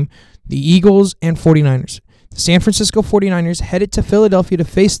bird game, the Eagles and 49ers. The San Francisco 49ers headed to Philadelphia to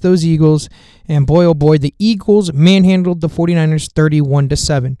face those Eagles, and boy, oh boy, the Eagles manhandled the 49ers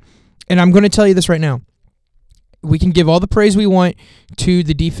 31-7. And I'm going to tell you this right now. We can give all the praise we want to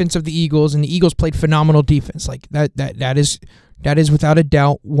the defense of the Eagles, and the Eagles played phenomenal defense. Like that is without a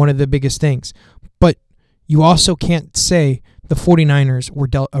doubt one of the biggest things. But you also can't say the 49ers were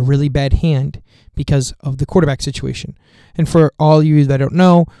dealt a really bad hand because of the quarterback situation. And for all you that don't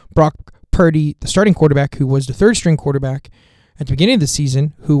know, Brock Purdy, the starting quarterback, who was the third-string quarterback at the beginning of the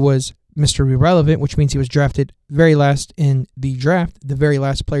season, who was Mr. Irrelevant, which means he was drafted very last in the draft, the very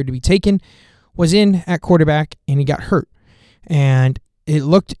last player to be taken, was in at quarterback, and he got hurt. And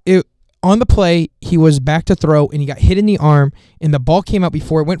on the play, he was back to throw, and he got hit in the arm, and the ball came out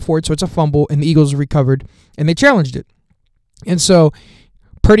before it went forward, so it's a fumble, and the Eagles recovered, and they challenged it. And so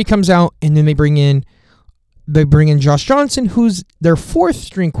Purdy comes out, and then they bring in Josh Johnson, who's their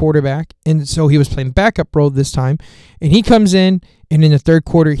fourth-string quarterback, and so he was playing backup role this time, and he comes in, and in the third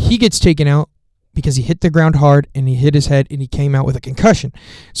quarter, he gets taken out because he hit the ground hard, and he hit his head, and he came out with a concussion.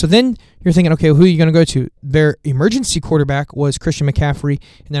 So then you're thinking, okay, who are you going to go to? Their emergency quarterback was Christian McCaffrey,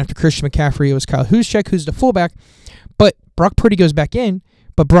 and then after Christian McCaffrey, it was Kyle Juszczyk, who's the fullback. But Brock Purdy goes back in,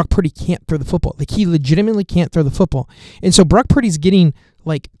 but Brock Purdy can't throw the football. Like, he legitimately can't throw the football. And so Brock Purdy's getting,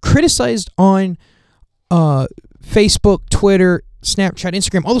 criticized on Facebook, Twitter, Snapchat,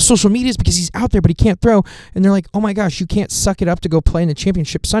 Instagram, all the social medias because he's out there, but he can't throw. And they're like, oh my gosh, you can't suck it up to go play in the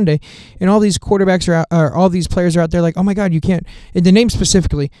championship Sunday. And all these quarterbacks are out, or all these players are out there like, oh my God, you can't. And the name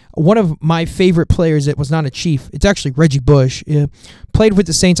specifically, one of my favorite players that was not a Chief, it's actually Reggie Bush. Played with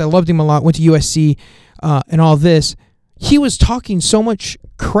the Saints. I loved him a lot. Went to USC and all this. He was talking so much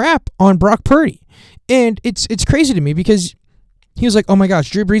crap on Brock Purdy. And it's crazy to me because he was like, oh my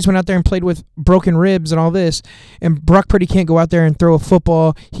gosh, Drew Brees went out there and played with broken ribs and all this, and Brock Purdy can't go out there and throw a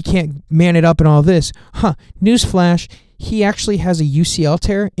football. He can't man it up and all this. Newsflash, he actually has a UCL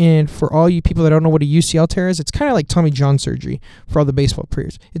tear, and for all you people that don't know what a UCL tear is, it's kind of like Tommy John surgery for all the baseball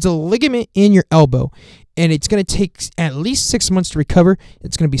players. It's a ligament in your elbow, and it's going to take at least 6 months to recover.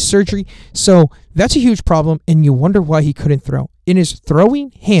 It's going to be surgery. So that's a huge problem, and you wonder why he couldn't throw. In his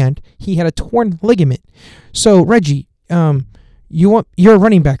throwing hand, he had a torn ligament. So, Reggie, you're a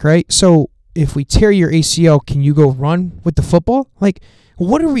running back, right? So if we tear your ACL, can you go run with the football? Like,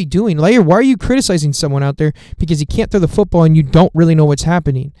 what are we doing? Layer, why are you criticizing someone out there because he can't throw the football and you don't really know what's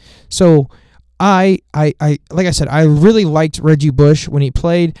happening? So like I said, I really liked Reggie Bush when he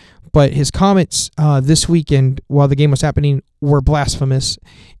played, but his comments this weekend while the game was happening were blasphemous,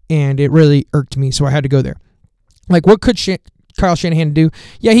 and it really irked me, so I had to go there. Like, what could Kyle Shanahan do?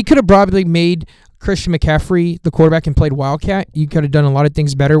 Yeah, he could have probably made Christian McCaffrey the quarterback and played Wildcat. You could have done a lot of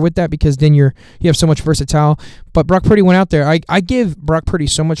things better with that because then you have so much versatile. But Brock Purdy went out there. I give Brock Purdy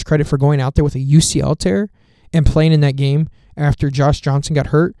so much credit for going out there with a UCL tear and playing in that game after Josh Johnson got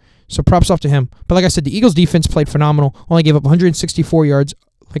hurt. So props off to him. But like I said, the Eagles defense played phenomenal. Only gave up 164 yards,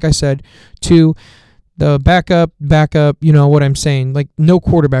 like I said, to the backup, you know what I'm saying. Like, no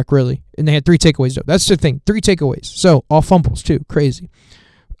quarterback, really. And they had 3 takeaways, though. That's the thing, 3 takeaways. So, all fumbles, too. Crazy.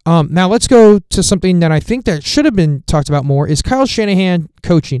 Now, let's go to something that I think that should have been talked about more, is Kyle Shanahan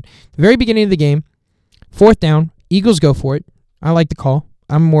coaching. The very beginning of the game, 4th down, Eagles go for it. I like the call.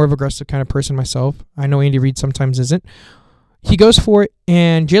 I'm more of an aggressive kind of person myself. I know Andy Reid sometimes isn't. he goes for it,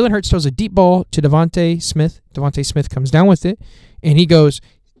 and Jalen Hurts throws a deep ball to Devontae Smith. Devontae Smith comes down with it, and he goes,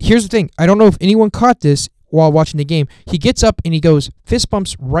 here's the thing. I don't know if anyone caught this while watching the game. He gets up, and he goes fist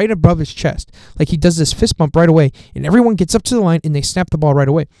bumps right above his chest. Like, he does this fist bump right away, and everyone gets up to the line, and they snap the ball right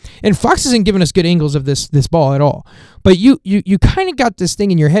away. And Fox isn't giving us good angles of this ball at all. But you kind of got this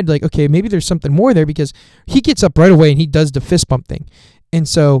thing in your head, like, okay, maybe there's something more there, because he gets up right away, and he does the fist bump thing. And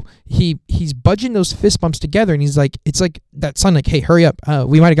so he's budging those fist bumps together, and he's like, it's like that sign, like, hey, hurry up.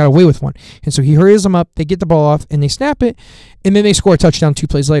 We might have got away with one. And so he hurries them up. They get the ball off, and they snap it, and then they score a touchdown 2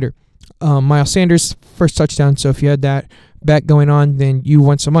 plays later. Miles Sanders' first touchdown. So if you had that bet going on, then you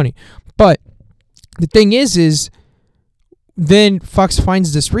won some money. But the thing is then Fox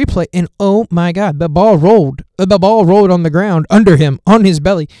finds this replay, and oh my God, the ball rolled. The ball rolled on the ground under him, on his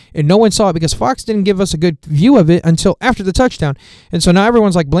belly, and no one saw it because Fox didn't give us a good view of it until after the touchdown. And so now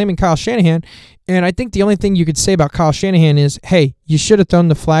everyone's like blaming Kyle Shanahan, and I think the only thing you could say about Kyle Shanahan is, hey, you should have thrown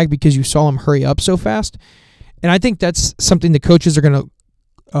the flag because you saw him hurry up so fast. And I think that's something the coaches are going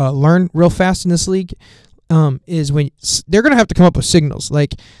to learn real fast in this league. Is when they're going to have to come up with signals,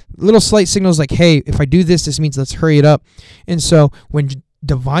 like little slight signals like, hey, if I do this, this means let's hurry it up. And so when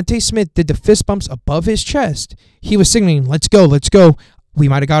Devontae Smith did the fist bumps above his chest, he was signaling, let's go, let's go. We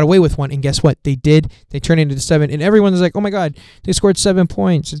might have got away with one. And guess what? They did. They turned it into 7. And everyone's like, oh, my God, they scored 7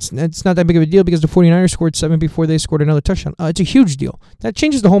 points. It's not that big of a deal because the 49ers scored 7 before they scored another touchdown. It's a huge deal. That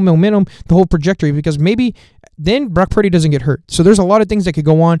changes the whole momentum, the whole trajectory, because maybe then Brock Purdy doesn't get hurt. So there's a lot of things that could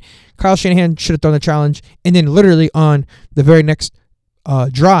go on. Kyle Shanahan should have thrown the challenge. And then literally on the very next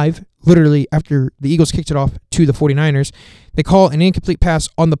drive, literally after the Eagles kicked it off to the 49ers, they call an incomplete pass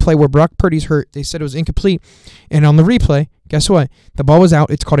on the play where Brock Purdy's hurt. They said it was incomplete. And on the replay, guess what? The ball was out.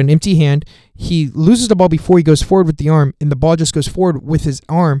 It's called an empty hand. He loses the ball before he goes forward with the arm, and the ball just goes forward with his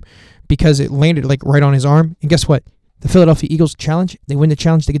arm because it landed like right on his arm. And guess what? The Philadelphia Eagles challenge. They win the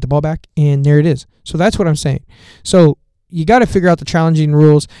challenge. They get the ball back, and there it is. So that's what I'm saying. So you got to figure out the challenging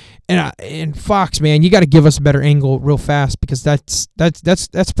rules. And Fox, man, you got to give us a better angle real fast because that's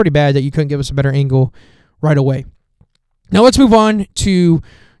pretty bad that you couldn't give us a better angle right away. Now let's move on to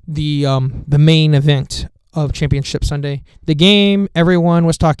the main event of Championship Sunday. The game everyone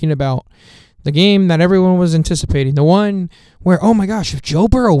was talking about. The game that everyone was anticipating. The one where, oh my gosh, if Joe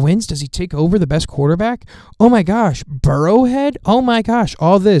Burrow wins, does he take over the best quarterback? Oh my gosh, Burrowhead? Oh my gosh,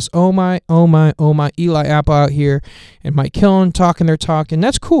 all this. Oh my. Eli Apple out here and Mike Killen talking their talk, and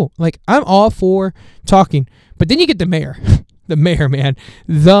that's cool. Like, I'm all for talking. But then you get the mayor. The mayor, man.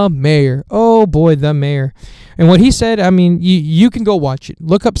 The mayor. Oh boy, the mayor. And what he said, I mean, you can go watch it.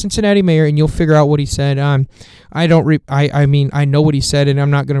 Look up Cincinnati mayor and you'll figure out what he said. I know what he said, and I'm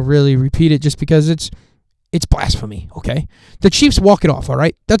not going to really repeat it just because it's blasphemy, okay? The Chiefs walk it off, all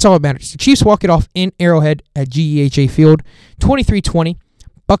right? That's all that matters. The Chiefs walk it off in Arrowhead at GEHA Field, 23-20.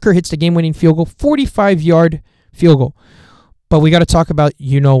 Bucker hits the game-winning field goal, 45-yard field goal. But we got to talk about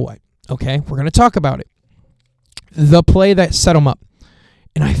you-know-what, okay? We're going to talk about it. The play that set him up.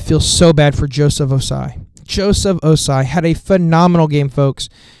 And I feel so bad for Joseph Osai. Joseph Osai had a phenomenal game, folks.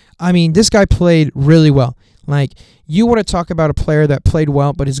 I mean, this guy played really well. Like, you want to talk about a player that played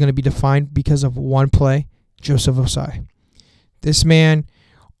well but is going to be defined because of one play? Joseph Osai. This man,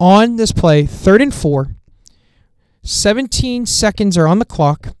 on this play, 3rd and 4, 17 seconds are on the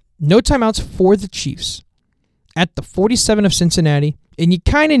clock, no timeouts for the Chiefs. At the 47 of Cincinnati, and you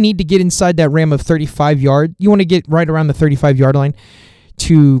kind of need to get inside that ram of 35 yard. You want to get right around the 35-yard line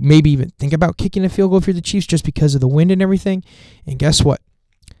to maybe even think about kicking a field goal if you're the Chiefs just because of the wind and everything. And guess what?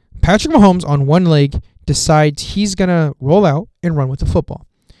 Patrick Mahomes on one leg decides he's going to roll out and run with the football.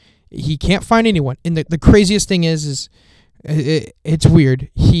 He can't find anyone. And the craziest thing is it's weird.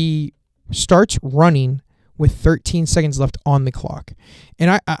 He starts running with 13 seconds left on the clock.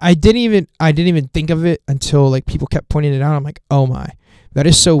 And I didn't even think of it until like people kept pointing it out. I'm like, oh my, that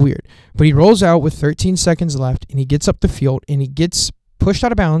is so weird. But he rolls out with 13 seconds left, and he gets up the field, and he gets pushed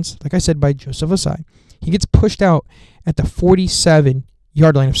out of bounds, like I said, by Joseph Osai. He gets pushed out at the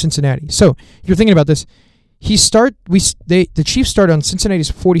 47-yard line of Cincinnati. So you're thinking about this. The Chiefs start on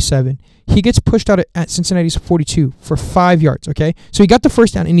Cincinnati's 47. He gets pushed out at Cincinnati's 42 for 5 yards, okay? So he got the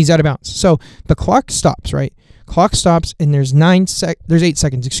first down, and he's out of bounds. So the clock stops, right? Clock stops, and there's 8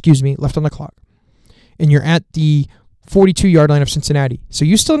 seconds, left on the clock. And you're at the 42-yard line of Cincinnati. So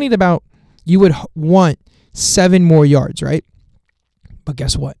you still need you would want 7 more yards, right? But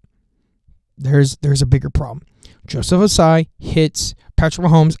guess what? There's a bigger problem. Joseph Osai hits Patrick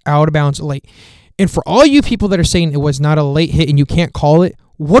Mahomes out of bounds late. And for all you people that are saying it was not a late hit and you can't call it,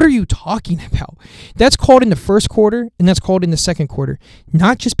 What are you talking about? That's called in the first quarter, and that's called in the second quarter.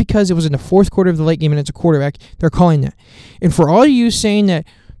 Not just because it was in the fourth quarter of the late game and it's a quarterback. They're calling that. And for all of you saying that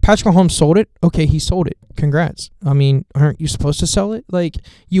Patrick Mahomes sold it, okay, he sold it. Congrats. I mean, aren't you supposed to sell it? Like,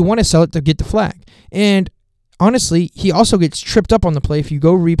 you want to sell it to get the flag. And honestly, he also gets tripped up on the play. If you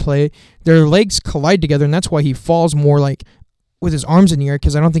go replay it, their legs collide together, and that's why he falls more like with his arms in the air,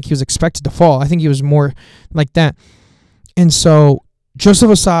 because I don't think he was expected to fall. I think he was more like that. And so Joseph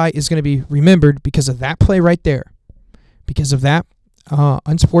Ossai is going to be remembered because of that play right there, because of that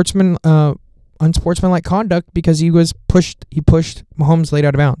unsportsmanlike conduct, because he pushed Mahomes late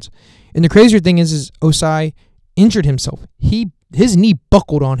out of bounds. And the crazier thing is Ossai injured himself. His knee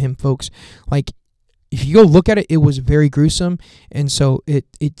buckled on him, folks. Like, if you go look at it, it was very gruesome, and so it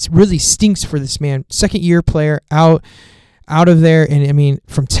really stinks for this man. Second-year player out of there, and I mean,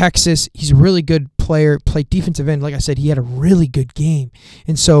 from Texas, he's a really good player, played defensive end. Like I said, he had a really good game.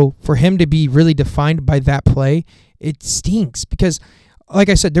 And so for him to be really defined by that play, it stinks because, like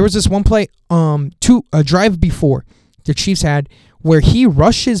I said, there was this one play, a drive before the Chiefs had where he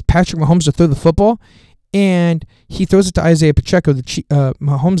rushes Patrick Mahomes to throw the football, and he throws it to Isaiah Pacheco,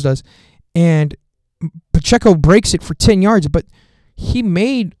 Mahomes does, and Pacheco breaks it for 10 yards, but he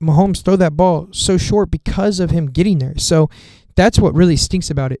made Mahomes throw that ball so short because of him getting there. So that's what really stinks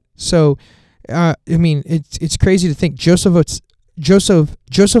about it. So, I mean, it's crazy to think Joseph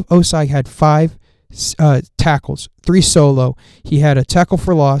Ossai had 5 tackles, 3 solo. He had a tackle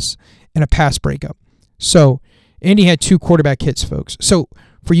for loss and a pass breakup. So, and he had 2 quarterback hits, folks. So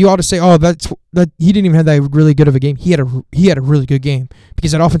for you all to say, oh, that he didn't even have that really good of a game. He had a really good game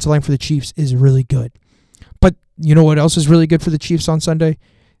because that offensive line for the Chiefs is really good. But you know what else is really good for the Chiefs on Sunday?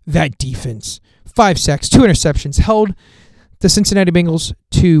 That defense. 5 sacks, 2 interceptions, held the Cincinnati Bengals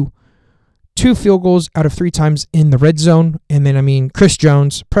to 2 field goals out of 3 times in the red zone. And then, I mean, Chris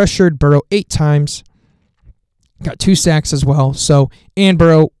Jones pressured Burrow 8 times, got 2 sacks as well. So, and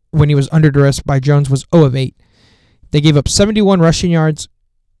Burrow, when he was under duress by Jones, was 0 of 8. They gave up 71 rushing yards.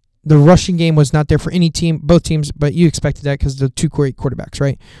 The rushing game was not there for any team, both teams, but you expected that because the 2 great quarterbacks,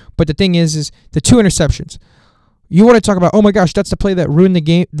 right? But the thing is the 2 interceptions. You want to talk about, oh my gosh, that's the play that ruined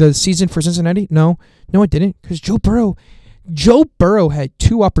the season for Cincinnati? No, it didn't, because Joe Burrow had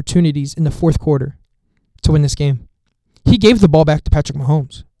 2 opportunities in the fourth quarter to win this game. He gave the ball back to Patrick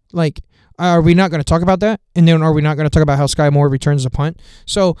Mahomes. Like, are we not going to talk about that? And then are we not going to talk about how Sky Moore returns a punt?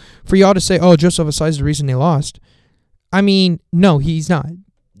 So for y'all to say, oh, Joseph Ossai is the reason they lost, I mean, no, he's not.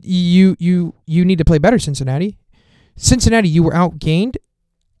 You need to play better, Cincinnati. Cincinnati, you were outgained.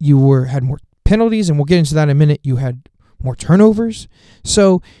 You had more penalties, and we'll get into that in a minute. You had more turnovers.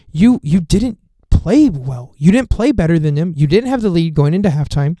 So you didn't play well. You didn't play better than them. You didn't have the lead going into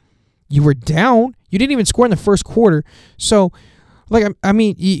halftime. You were down. You didn't even score in the first quarter. So, like, I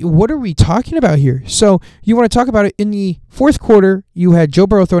mean, what are we talking about here? So you want to talk about it in the fourth quarter, you had Joe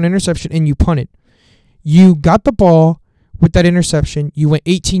Burrow throw an interception, and you punted. You got the ball with that interception. You went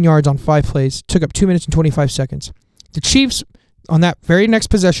 18 yards on 5 plays, took up 2 minutes and 25 seconds. The Chiefs, on that very next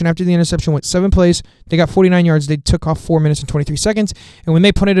possession after the interception, went 7 plays. They got 49 yards. They took off 4 minutes and 23 seconds. And when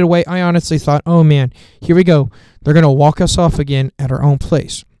they punted it away, I honestly thought, oh, man, here we go. They're going to walk us off again at our own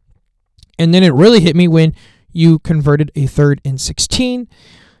place. And then it really hit me when you converted a 3rd and 16.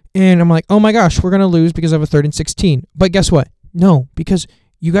 And I'm like, oh, my gosh, we're going to lose because of a 3rd and 16. But guess what? No, because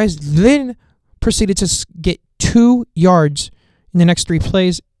you guys then proceeded to get 2 yards in the next 3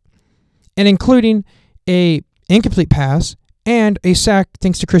 plays, and including a incomplete pass and a sack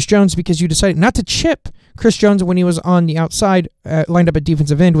thanks to Chris Jones, because you decided not to chip Chris Jones when he was on the outside, lined up at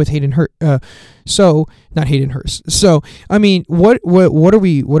defensive end with Hayden Hurst. Not Hayden Hurst. So, I mean, what are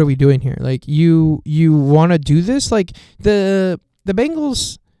we doing here? Like, you want to do this? Like, the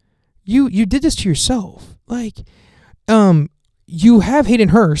Bengals, you did this to yourself. Like, you have Hayden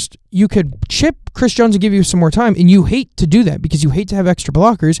Hurst. You could chip Chris Jones and give you some more time, and you hate to do that because you hate to have extra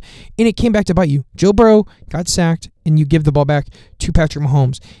blockers, and it came back to bite you. Joe Burrow got sacked, and you give the ball back to Patrick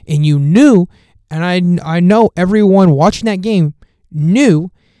Mahomes. And you knew, and I know everyone watching that game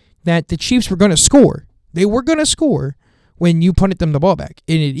knew that the Chiefs were going to score. They were going to score when you punted them the ball back.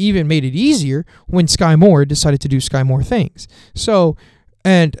 And it even made it easier when Sky Moore decided to do Sky Moore things. So,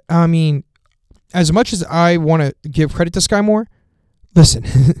 and I mean, as much as I want to give credit to Sky Moore, listen,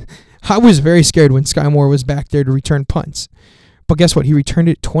 I was very scared when Sky Moore was back there to return punts. But guess what? He returned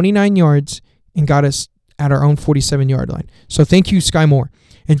it 29 yards and got us at our own 47-yard line. So thank you, Sky Moore.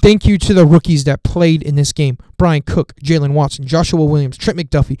 And thank you to the rookies that played in this game. Brian Cook, Jalen Watson, Joshua Williams, Trent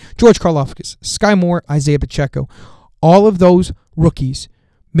McDuffie, George Karlaftis, Sky Moore, Isaiah Pacheco. All of those rookies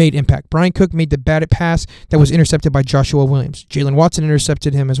made impact. Brian Cook made the batted pass that was intercepted by Joshua Williams. Jalen Watson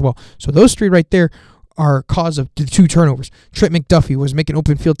intercepted him as well. So those three right there are cause of the 2 turnovers. Trent McDuffie was making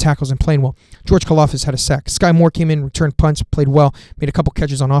open field tackles and playing well. George Kalafis had a sack. Sky Moore came in, returned punts, played well, made a couple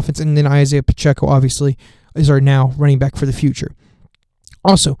catches on offense, and then Isaiah Pacheco obviously is our now running back for the future.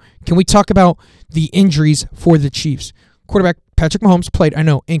 Also, can we talk about the injuries for the Chiefs? Quarterback Patrick Mahomes played,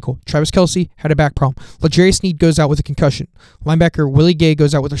 ankle. Travis Kelce had a back problem. L'Jarius Sneed goes out with a concussion. Linebacker Willie Gay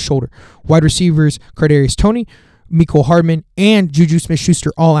goes out with a shoulder. Wide receivers Kadarius Toney, Mecole Hardman, and Juju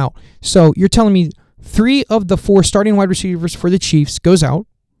Smith-Schuster all out. So you're telling me 3 of the 4 starting wide receivers for the Chiefs goes out.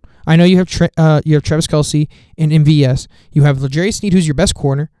 I know you have Travis Kelce and MVS. You have L'Jarius Sneed, who's your best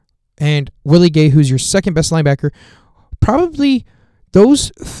corner, and Willie Gay, who's your second best linebacker. Probably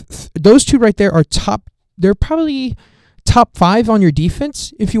those 2 right there are top. They're probably top 5 on your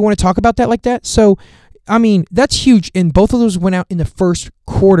defense if you want to talk about that like that. So, I mean, that's huge. And both of those went out in the first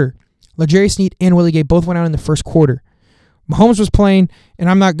quarter. L'Jarius Sneed and Willie Gay both went out in the first quarter. Mahomes was playing, and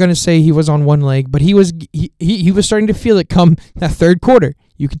I'm not going to say he was on one leg, but he was starting to feel it come that third quarter.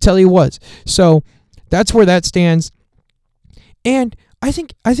 You could tell he was. So that's where that stands. And I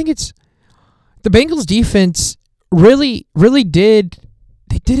think it's the Bengals defense really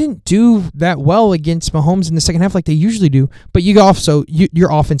didn't do that well against Mahomes in the second half like they usually do. But your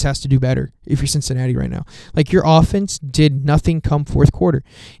offense has to do better if you're Cincinnati right now. Like, your offense did nothing come fourth quarter.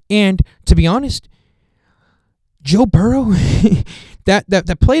 And to be honest, Joe Burrow,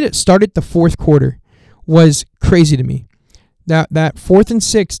 that play that started the fourth quarter was crazy to me. That 4th and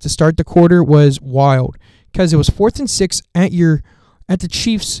 6 to start the quarter was wild because it was 4th and 6 at the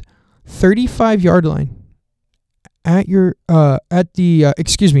Chiefs' 35-yard line. Not the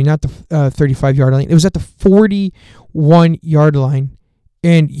 35-yard line. It was at the 41-yard line.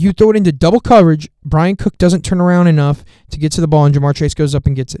 And you throw it into double coverage. Brian Cook doesn't turn around enough to get to the ball, and Jamar Chase goes up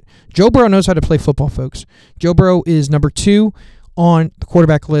and gets it. Joe Burrow knows how to play football, folks. Joe Burrow is number 2 on the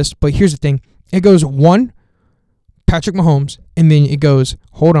quarterback list. But here's the thing. It goes 1, Patrick Mahomes, and then it goes,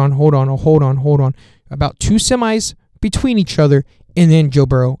 hold on. About 2 semis between each other, and then Joe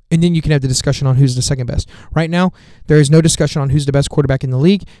Burrow. And then you can have the discussion on who's the second best. Right now, there is no discussion on who's the best quarterback in the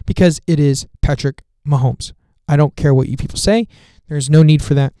league because it is Patrick Mahomes. I don't care what you people say. There's no need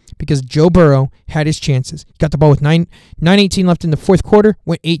for that because Joe Burrow had his chances. He got the ball with 9:18 left in the fourth quarter,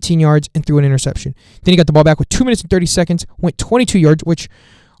 went 18 yards, and threw an interception. Then he got the ball back with 2 minutes and 30 seconds, went 22 yards, which,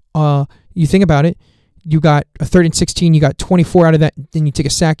 you think about it, you got a 3rd and 16, you got 24 out of that, then you take a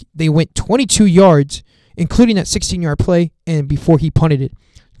sack. They went 22 yards, including that 16-yard play, and before he punted it.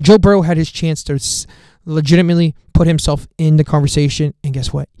 Joe Burrow had his chance to legitimately put himself in the conversation, and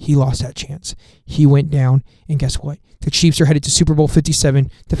guess what? He lost that chance. He went down, and guess what? The Chiefs are headed to Super Bowl 57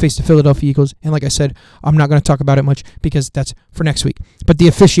 to face the Philadelphia Eagles, and like I said, I'm not going to talk about it much because that's for next week. But the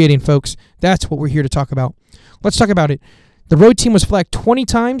officiating, folks, that's what we're here to talk about. Let's talk about it. The road team was flagged 20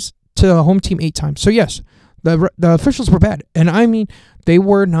 times to the home team 8 times. So yes, the officials were bad, and I mean, they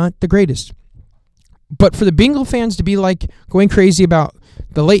were not the greatest. But for the Bengal fans to be like going crazy about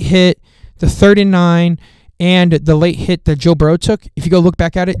the late hit, the 3rd and 9, and the late hit that Joe Burrow took, if you go look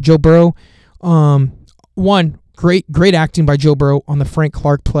back at it, Joe Burrow, great acting by Joe Burrow on the Frank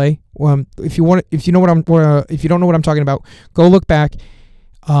Clark play. If you don't know what I'm talking about, go look back.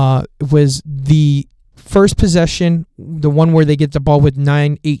 It was the first possession, the one where they get the ball with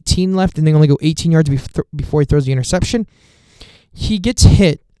 9:18 left, and they only go 18 yards before he throws the interception. He gets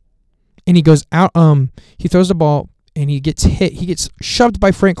hit, and he goes out. He throws the ball, and he gets hit. He gets shoved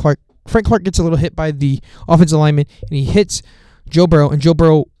by Frank Clark. Frank Clark gets a little hit by the offensive lineman, and he hits Joe Burrow, and Joe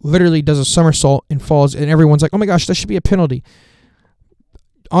Burrow literally does a somersault and falls, and everyone's like, oh my gosh, that should be a penalty.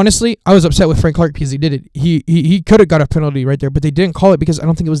 Honestly, I was upset with Frank Clark because he did it. He could have got a penalty right there, but they didn't call it because I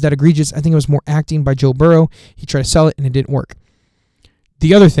don't think it was that egregious. I think it was more acting by Joe Burrow. He tried to sell it, and it didn't work.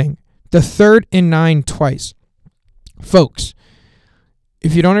 The other thing, the 3rd and 9 twice. Folks,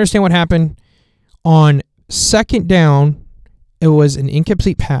 if you don't understand what happened, on 2nd down, it was an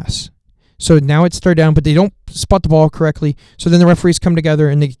incomplete pass. So now it's 3rd down, but they don't spot the ball correctly. So then the referees come together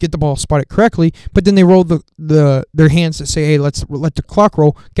and they get the ball spotted correctly, but then they roll their hands to say, hey, let's let the clock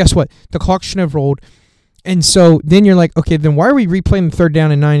roll. Guess what? The clock shouldn't have rolled. And so then you're like, okay, then why are we replaying the 3rd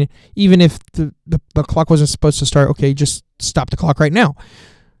down and 9 even if the clock wasn't supposed to start? Okay, just stop the clock right now.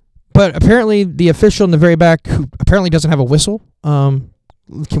 But apparently the official in the very back, who apparently doesn't have a whistle, can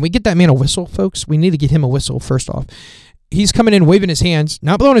we get that man a whistle, folks? We need to get him a whistle first off. He's coming in waving his hands,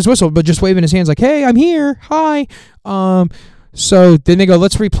 not blowing his whistle, but just waving his hands like, hey, I'm here. Hi. So then they go,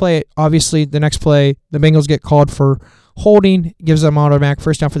 let's replay it. Obviously, the next play, the Bengals get called for holding, gives them automatic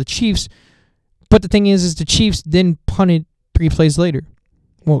first down for the Chiefs. But the thing is the Chiefs then punted 3 plays later.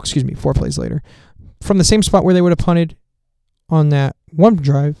 4 plays later, from the same spot where they would have punted on that one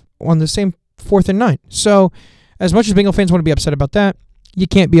drive on the same 4th and 9. So as much as Bengal fans want to be upset about that, you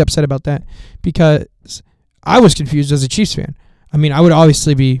can't be upset about that, because I was confused as a Chiefs fan. I mean, I would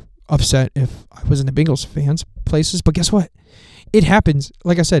obviously be upset if I was in the Bengals fans' places, but guess what? It happens.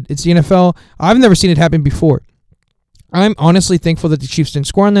 Like I said, it's the NFL. I've never seen it happen before. I'm honestly thankful that the Chiefs didn't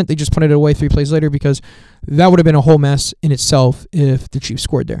score on that. They just punted it away 3 plays later, because that would have been a whole mess in itself if the Chiefs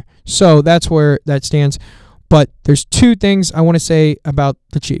scored there. So that's where that stands. But there's 2 things I want to say about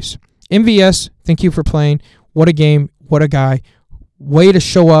the Chiefs. MVS, thank you for playing. What a game. What a guy. Way to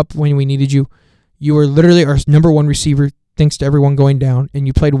show up when we needed you. You were literally our number 1 receiver, thanks to everyone going down, and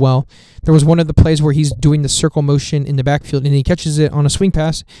you played well. There was one of the plays where he's doing the circle motion in the backfield, and he catches it on a swing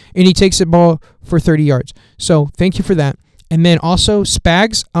pass, and he takes the ball for 30 yards. So thank you for that. And then also,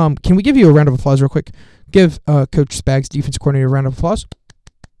 Spags, can we give you a round of applause real quick? Give Coach Spags, defense coordinator, a round of applause.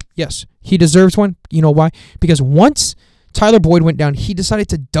 Yes, he deserves one. You know why? Because once Tyler Boyd went down, he decided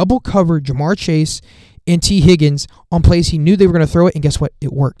to double cover Jamar Chase and T. Higgins on plays he knew they were going to throw it, and guess what?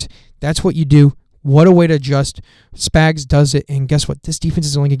 It worked. That's what you do. What a way to adjust. Spags does it, and guess what? This defense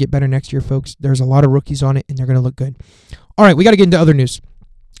is only going to get better next year, folks. There's a lot of rookies on it, and they're going to look good. All right, we got to get into other news.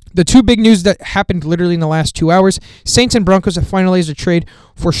 The 2 big news that happened literally in the last 2 hours, Saints and Broncos have finalized a trade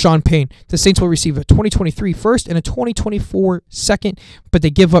for Sean Payne. The Saints will receive a 2023 first and a 2024 second, but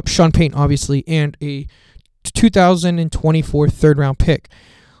they give up Sean Payne, obviously, and a 2024 third-round pick.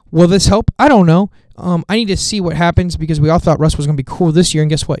 Will this help? I don't know. I need to see what happens, because we all thought Russ was going to be cool this year, and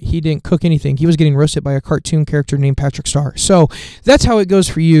guess what? He didn't cook anything. He was getting roasted by a cartoon character named Patrick Starr. So that's how it goes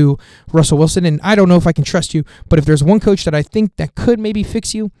for you, Russell Wilson, and I don't know if I can trust you, but if there's one coach that I think that could maybe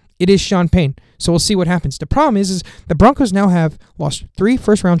fix you, it is Sean Payne. So we'll see what happens. The problem is the Broncos now have lost 3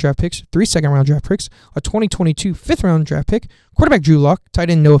 first-round draft picks, 3 second-round draft picks, a 2022 fifth-round draft pick, quarterback Drew Lock,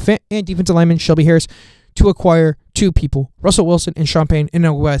 tight end Noah Fant, and defensive lineman Shelby Harris, to acquire 2 people, Russell Wilson and Sean Payne, and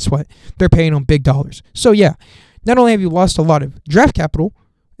now guess what? They're paying them big dollars. So yeah, not only have you lost a lot of draft capital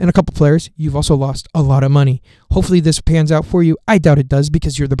and a couple players, you've also lost a lot of money. Hopefully this pans out for you. I doubt it does,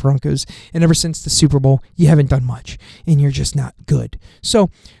 because you're the Broncos, and ever since the Super Bowl, you haven't done much, and you're just not good. So,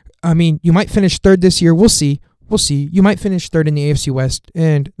 I mean, you might finish 3rd this year. We'll see. You might finish 3rd in the AFC West,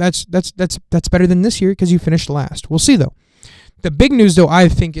 and that's better than this year, because you finished last. We'll see, though. The big news, though, I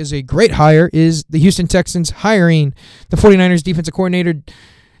think is a great hire, is the Houston Texans hiring the 49ers defensive coordinator,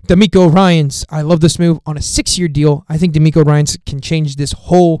 DeMeco Ryans. I love this move on a 6-year deal. I think DeMeco Ryans can change this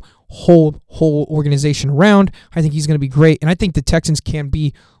whole organization around. I think he's going to be great, and I think the Texans can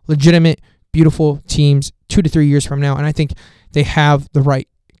be legitimate, beautiful teams 2 to 3 years from now, and I think they have the right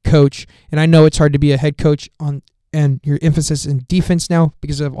coach. And I know it's hard to be a head coach and your emphasis in defense now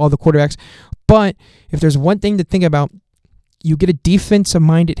because of all the quarterbacks, but if there's one thing to think about, you get a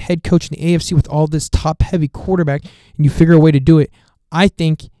defensive-minded head coach in the AFC with all this top-heavy quarterback, and you figure a way to do it, I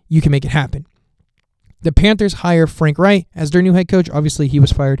think you can make it happen. The Panthers hire Frank Reich as their new head coach. Obviously, he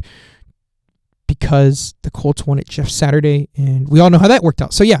was fired because the Colts won it Jeff Saturday, and we all know how that worked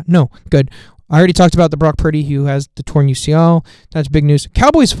out. So, yeah, no, good. I already talked about the Brock Purdy, who has the torn UCL. That's big news.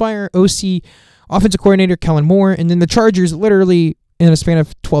 Cowboys fire OC, offensive coordinator Kellen Moore, and then the Chargers literally, in a span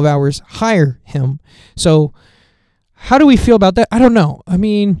of 12 hours, hire him. So, how do we feel about that? I don't know. I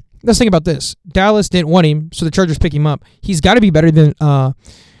mean, let's think about this. Dallas didn't want him, so the Chargers pick him up. He's got to be better than the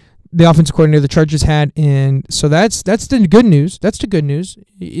offensive coordinator the Chargers had, and so that's the good news. That's the good news.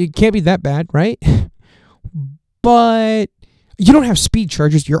 It can't be that bad, right? But you don't have speed,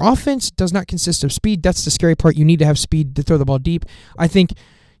 Chargers. Your offense does not consist of speed. That's the scary part. You need to have speed to throw the ball deep. I think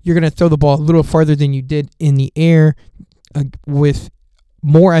you're going to throw the ball a little farther than you did in the air with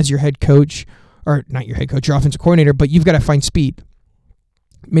Moore as your head coach. Or not your head coach, your offensive coordinator, but you've got to find speed.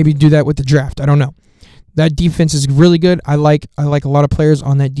 Maybe do that with the draft. I don't know. That defense is really good. I like a lot of players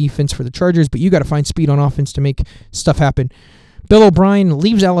on that defense for the Chargers, but you got to find speed on offense to make stuff happen. Bill O'Brien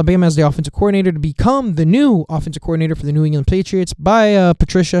leaves Alabama as the offensive coordinator to become the new offensive coordinator for the New England Patriots by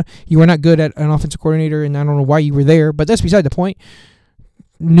Patricia. You were not good at an offensive coordinator, and I don't know why you were there, but that's beside the point.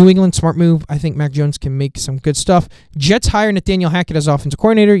 New England, smart move. I think Mac Jones can make some good stuff. Jets hire Nathaniel Hackett as offensive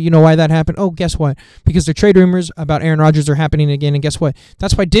coordinator. You know why that happened? Oh, guess what? Because the trade rumors about Aaron Rodgers are happening again, and guess what?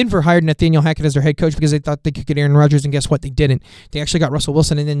 That's why Denver hired Nathaniel Hackett as their head coach, because they thought they could get Aaron Rodgers, and guess what? They didn't. They actually got Russell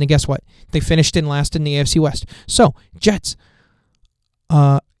Wilson, and then guess what? They finished in last in the AFC West. So, Jets,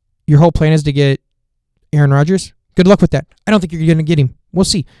 your whole plan is to get Aaron Rodgers? Good luck with that. I don't think you're going to get him. We'll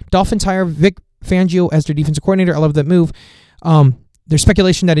see. Dolphins hire Vic Fangio as their defensive coordinator. I love that move. There's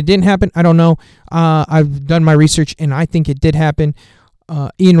speculation that it didn't happen. I don't know. I've done my research, and I think it did happen.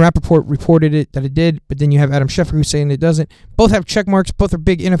 Ian Rappaport reported that it did, but then you have Adam Schefter who's saying it doesn't. Both have check marks. Both are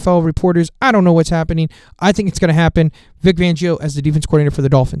big NFL reporters. I don't know what's happening. I think it's going to happen. Vic Fangio as the defense coordinator for the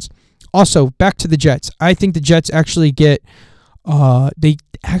Dolphins. Also, back to the Jets. I think the Jets actually get, they are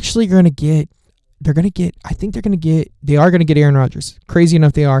going to get Aaron Rodgers. Crazy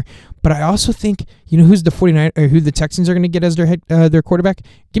enough they are. But I also think, you know who's who the Texans are going to get as their quarterback?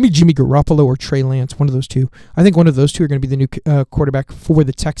 Give me Jimmy Garoppolo or Trey Lance, one of those two. I think one of those two are going to be the new quarterback for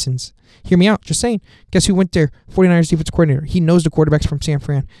the Texans. Hear me out. Just saying. Guess who went there? 49ers defense coordinator. He knows the quarterbacks from San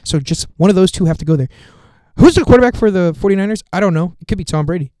Fran. So just one of those two have to go there. Who's the quarterback for the 49ers? I don't know. It could be Tom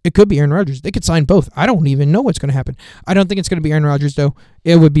Brady. It could be Aaron Rodgers. They could sign both. I don't even know what's going to happen. I don't think it's going to be Aaron Rodgers, though.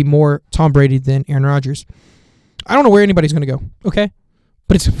 It would be more Tom Brady than Aaron Rodgers. I don't know where anybody's going to go, okay?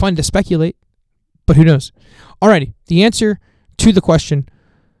 But it's fun to speculate. But who knows? Alrighty. The answer to the question,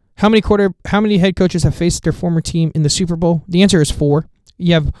 how many head coaches have faced their former team in the Super Bowl? The answer is 4.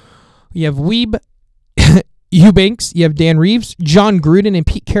 You have Weeb, Eubanks, you have Dan Reeves, John Gruden, and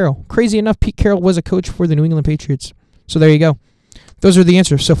Pete Carroll. Crazy enough, Pete Carroll was a coach for the New England Patriots. So there you go. Those are the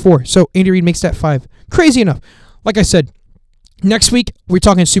answers. So 4. So Andy Reid makes that 5. Crazy enough. Like I said, next week, we're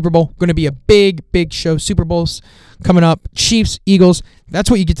talking Super Bowl. Going to be a big, big show. Super Bowls coming up. Chiefs, Eagles. That's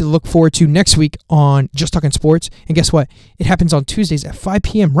what you get to look forward to next week on Just Talking Sports. And guess what? It happens on Tuesdays at 5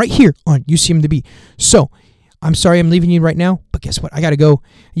 p.m. right here on UCMTV. So I'm sorry I'm leaving you right now, but guess what? I got to go.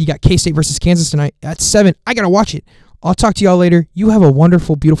 You got K-State versus Kansas tonight at 7. I got to watch it. I'll talk to y'all later. You have a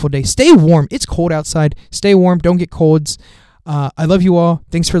wonderful, beautiful day. Stay warm. It's cold outside. Stay warm. Don't get colds. I love you all.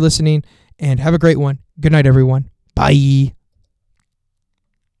 Thanks for listening, and have a great one. Good night, everyone. Bye.